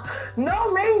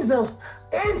 No means of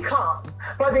income.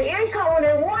 But the income, when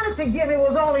they wanted to give me,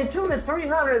 was only $200 to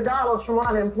 $300 from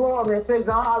unemployment. Say,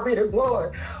 God be the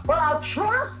glory. But I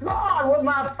trust God with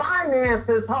my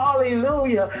finances.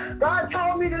 Hallelujah. God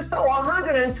told me to sow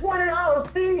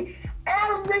 $120 seed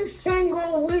every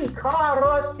single week. I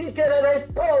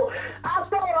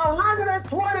sold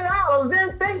 $120,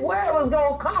 didn't think where it was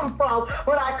going to come from,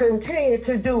 but I continued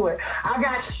to do it. I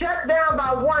got shut down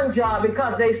by one job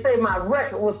because they say my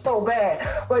record was so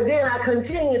bad. But then I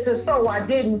continued to sow. I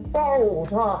didn't fold.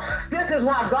 This is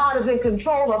why God is in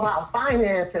control of our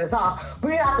finances.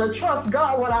 We have to trust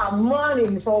God with our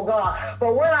money, oh God.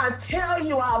 But when I tell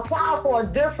you I applied for a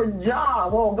different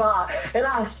job, oh God, and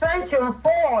I thank Him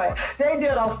for it. They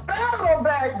did a federal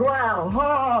background.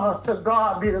 Oh, to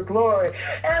God be the glory.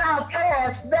 And I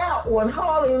passed that one.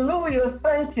 Hallelujah.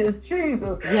 Thank you,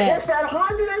 Jesus. Yes. It's that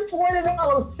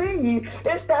 $120 seed.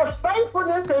 It's that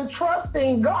faithfulness and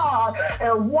trusting God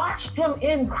and watch Him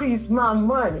increase my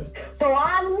money. So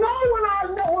I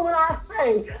know when I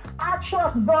say I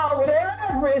trust God with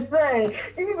everything,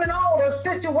 even all the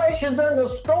situations and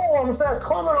the storms that are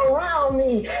coming around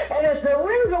me. And it's the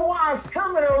reason why it's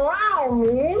coming around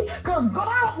me, because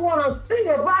God wants to see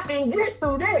if I can get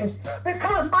through this,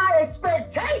 because my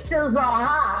expectations are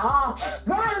high.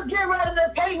 God is getting ready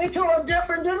to take me to a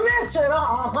different dimension.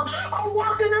 I'm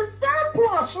walking in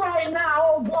surplus right now,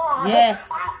 oh God. Yes.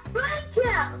 I thank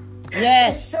Him.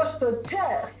 Yes. It's just a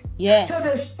test. Yes.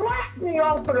 To distract me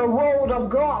off of the road of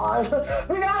God.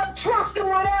 We gotta trust Him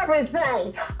with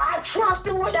everything. I trust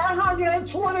Him with that $120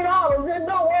 and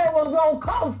know where it was gonna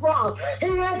come from. He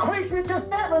increased me to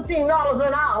 $17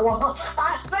 an hour.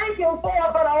 I thank Him for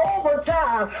it for the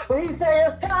overtime. But He said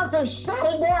it's time to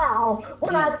shut it down.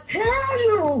 When I tell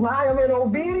you I am in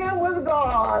obedience with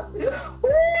God,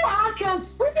 I can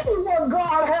see what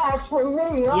God has for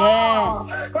me.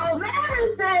 Yes. Because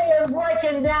everything is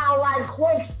breaking down like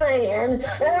quicksand. And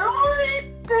the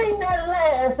only thing that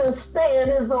lasts and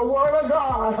stands is the Word of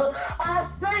God. I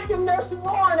thank Him this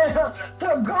morning.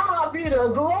 To God be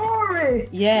the glory.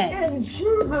 Yes. In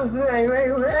Jesus' name,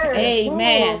 amen.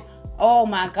 Amen. Oh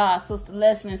my God, Sister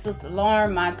Leslie and Sister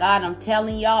Lauren, my God, I'm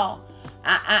telling y'all,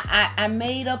 I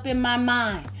made up in my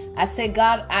mind. I said,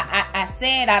 God, I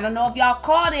said, I don't know if y'all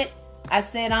caught it. I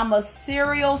said, I'm a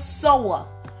serial sower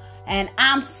and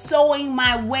I'm sowing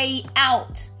my way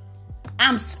out.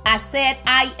 I said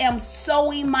I am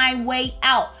sowing my way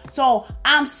out. So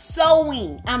I'm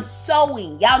sowing.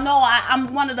 Y'all know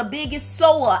I'm one of the biggest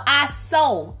sower. I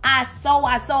sow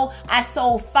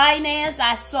finance.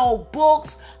 I sow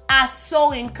books. I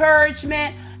sow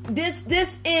encouragement.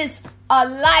 This is a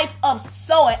life of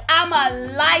sowing. I'm a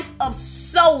life of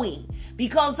sowing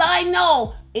because I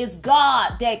know it's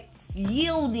God that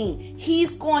yielding.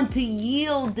 He's going to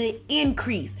yield the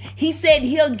increase. He said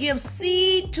He'll give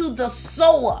seed to the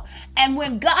sower. And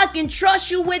when God can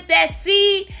trust you with that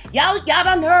seed, y'all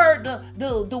done heard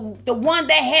the one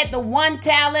that had the one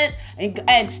talent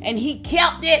and he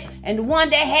kept it, and the one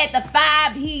that had the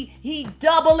 5, he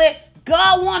doubled it.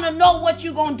 God want to know what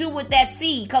you're going to do with that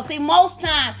seed. Because see, most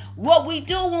time, what we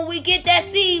do when we get that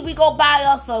seed, we go buy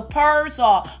us a purse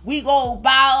or we go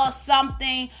buy us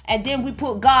something, and then we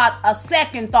put God a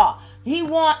second thought. He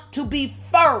want to be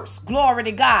first. Glory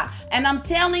to God. And I'm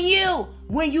telling you,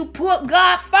 when you put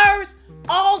God first,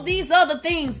 all these other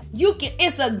things,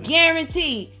 it's a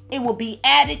guarantee it will be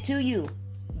added to you.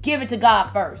 Give it to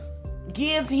God first.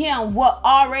 Give Him what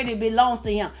already belongs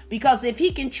to Him. Because if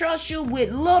He can trust you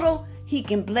with little, He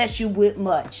can bless you with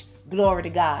much. Glory to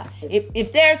God.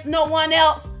 If there's no one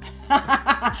else,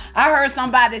 I heard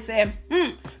somebody say,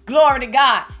 glory to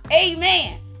God.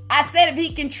 Amen. I said if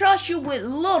He can trust you with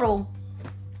little,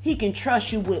 He can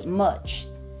trust you with much.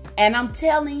 And I'm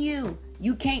telling you,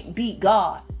 you can't beat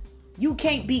God. You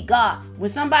can't beat God. When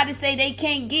somebody say they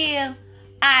can't give,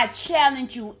 I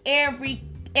challenge you every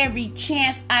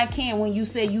chance I can when you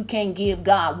say you can't give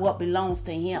God what belongs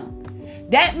to Him.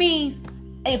 That means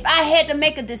if I had to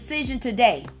make a decision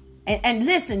today, and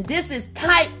listen, this is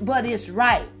tight, but it's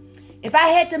right. If I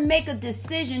had to make a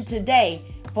decision today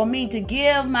for me to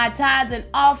give my tithes and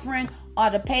offering or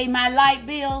to pay my light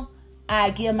bill, I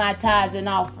give my tithes and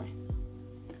offering.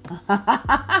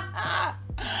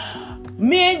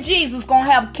 Me and Jesus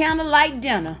gonna have candlelight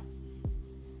dinner.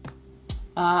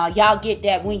 Y'all get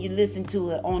that when you listen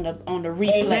to it on the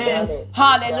replay. Amen.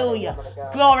 Hallelujah.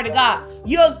 Glory to God.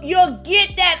 You'll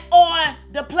get that on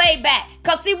the playback.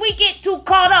 Cause see, we get too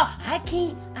caught up. I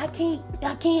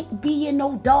can't be in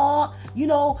no dog. You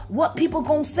know what people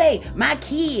gonna say. My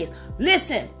kids.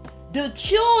 Listen, the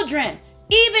children,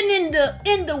 even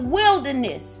in the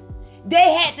wilderness,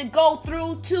 they had to go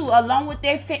through too, along with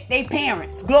their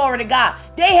parents. Glory to God.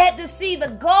 They had to see the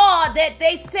God that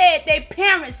they said their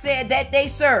parents said that they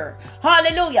serve.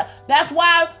 Hallelujah. That's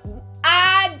why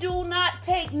I do not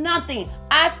take nothing.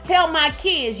 I tell my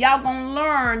kids, y'all gonna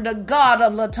learn the God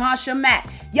of Latasha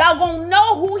Mack. Y'all gonna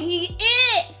know who He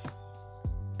is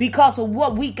because of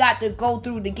what we got to go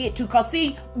through to get to. Because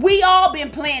see, we all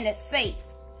been playing it safe.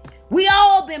 We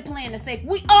all been playing it safe.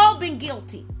 We all been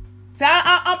guilty. So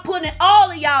I'm putting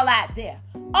all of y'all out there.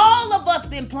 All of us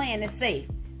been playing it safe.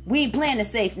 We ain't playing it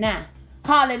safe now.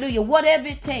 Hallelujah. Whatever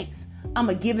it takes, I'm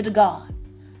going to give it to God.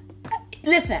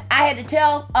 Listen, I had to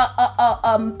tell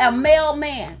a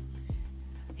mailman.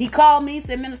 He called me,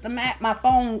 said, Minister Matt, my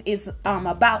phone is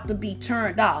about to be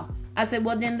turned off. I said,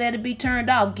 well, then let it be turned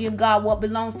off. Give God what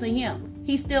belongs to him.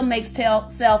 He still makes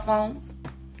cell phones.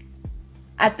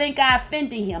 I think I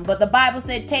offended him, but the Bible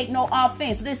said take no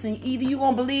offense. Listen, either you're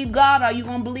going to believe God or you're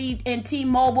going to believe in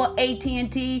T-Mobile,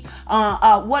 AT&T,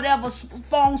 whatever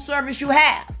phone service you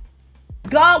have.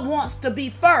 God wants to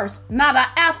be first, not an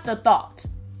afterthought.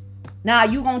 Now,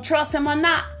 you going to trust him or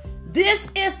not? This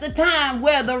is the time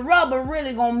where the rubber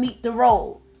really going to meet the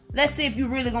road. Let's see if you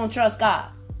really going to trust God.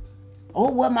 Oh,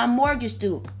 what my mortgage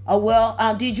due? Oh,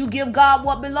 well, did you give God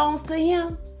what belongs to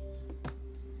him?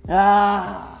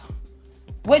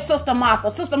 Where's Sister Martha?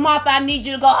 Sister Martha, I need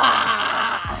you to go.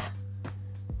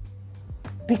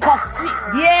 Because,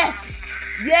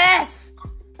 yes,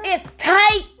 it's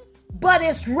tight, but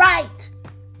it's right.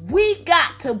 We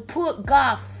got to put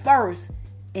God first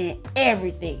in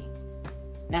everything.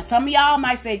 Now, some of y'all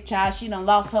might say, child, she done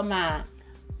lost her mind.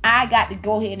 I got to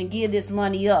go ahead and give this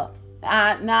money up.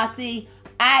 Now, see,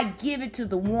 I give it to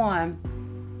the one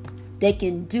that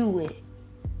can do it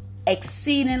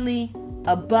exceedingly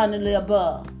abundantly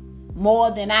above, more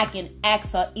than I can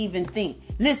ask or even think.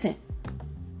 Listen,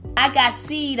 I got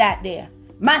seed out there.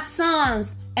 My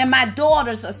sons and my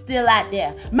daughters are still out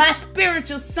there. My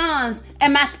spiritual sons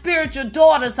and my spiritual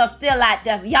daughters are still out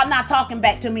there. Y'all not talking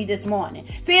back to me this morning.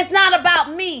 See, it's not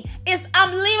about me.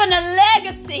 I'm leaving a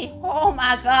legacy. Oh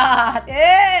my God.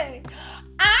 Hey,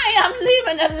 I am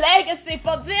leaving a legacy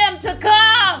for them to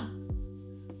come.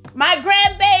 My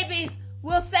grandbabies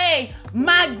will say,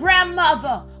 my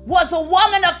grandmother was a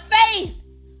woman of faith.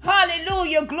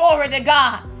 Hallelujah. Glory to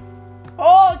God.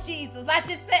 Oh, Jesus. I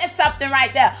just said something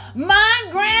right there. My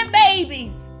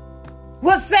grandbabies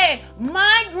will say,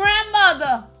 my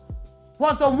grandmother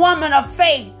was a woman of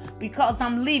faith, because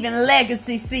I'm leaving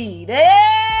legacy seed.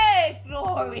 Hey,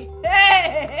 glory.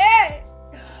 Hey.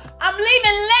 I'm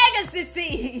leaving legacy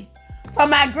seed for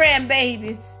my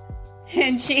grandbabies.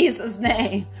 In Jesus'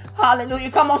 name. Hallelujah.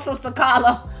 Come on, Sister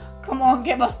Carla. Come on,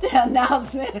 give us the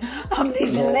announcement. I'm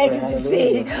leaving legacy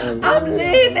seed. I'm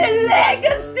leaving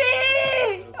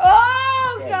legacy.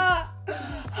 Oh, God.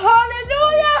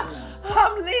 Hallelujah.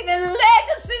 I'm leaving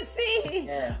legacy seed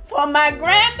for my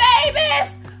grandbabies.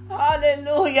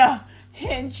 Hallelujah.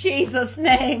 In Jesus'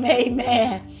 name,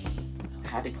 amen.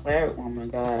 I declare it, woman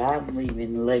of God, I'm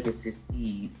leaving legacy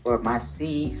seed for my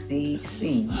seed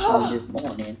on this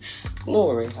morning.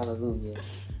 Glory, hallelujah.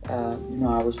 I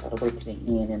always try to wait to the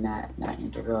end and not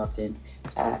interrupt. And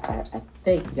I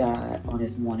thank God on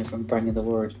this morning for bringing the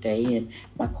word today. And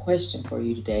my question for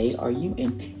you today, are you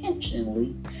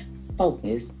intentionally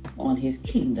focused on his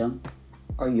kingdom,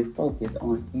 or are you focused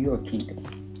on your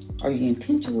kingdom? Are you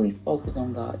intentionally focused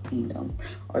on God's kingdom,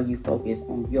 or are you focused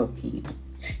on your kingdom?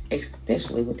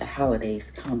 Especially with the holidays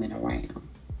coming around.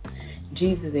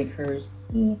 Jesus encouraged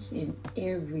each and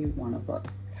every one of us,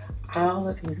 all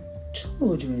of his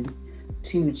children,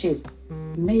 to just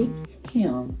make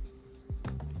him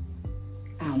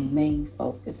our main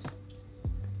focus,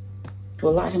 to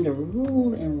allow him to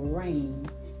rule and reign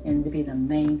and to be the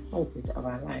main focus of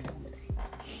our life on today.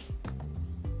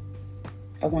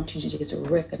 I want you to just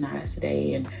recognize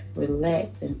today and relax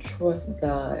and trust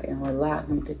God and allow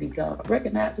him to be God.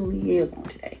 Recognize who he is on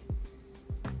today.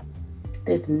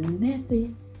 There's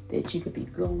nothing that you could be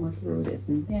going through. There's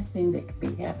nothing that could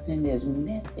be happening. There's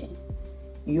nothing.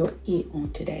 You're it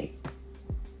on today.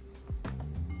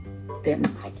 That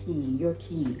my King, your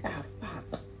King, our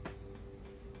Father,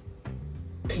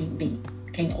 can't beat,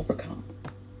 can't overcome.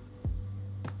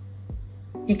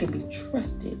 He can be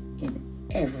trusted in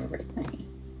everything.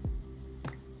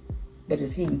 But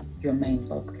is he your main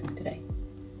focus on today?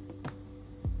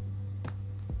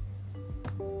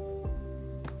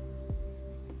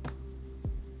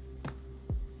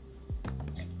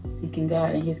 Seeking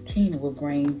God and his kingdom will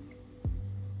bring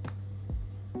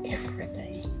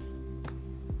everything.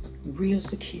 Real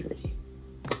security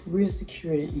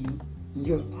in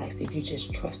your life if you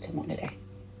just trust him on today.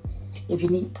 If you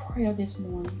need prayer this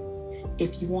morning,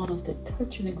 if you want us to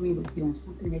touch and agree with you on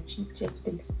something that you've just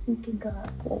been seeking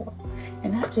God for,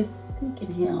 and not just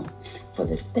seeking him for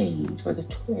the things, for the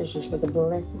treasures, for the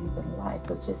blessings of life,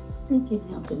 but just seeking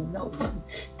him to know him,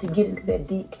 to get into that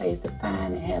deep place, to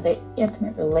find and have that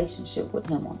intimate relationship with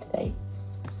him on today.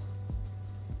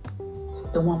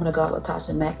 The woman of God,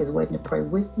 Latasha Mack, is waiting to pray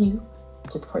with you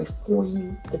to pray for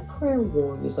you. The prayer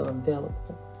warriors are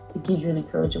available to give you an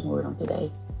encouraging word on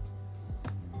today.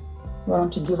 Why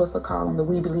don't you give us a call on the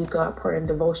We Believe God Prayer and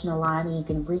Devotional line, and you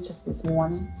can reach us this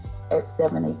morning at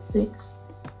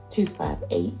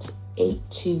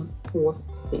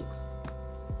 786-258-8246.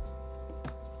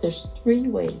 There's 3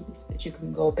 ways that you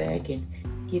can go back and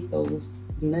get those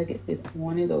nuggets this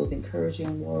morning, those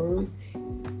encouraging words,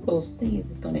 those things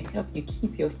that's going to help you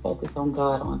keep your focus on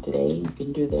God on today. You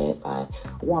can do that by,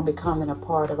 one, becoming a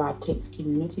part of our text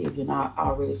community. If you're not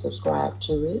already subscribed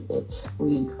to it, that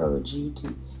we encourage you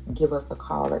to give us a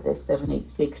call at that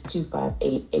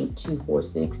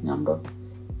 786-258-8246 number.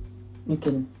 You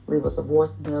can leave us a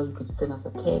voicemail. You can send us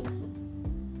a text.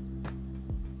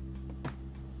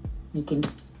 You can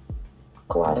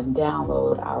go out and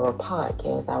download our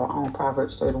podcast, our own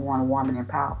Proverbs 31 Woman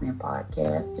Empowerment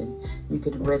podcast, and you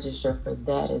can register for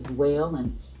that as well.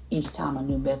 And each time a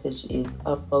new message is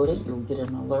uploaded, you'll get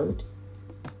an alert.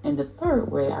 And the third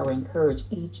way, I would encourage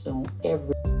each and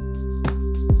every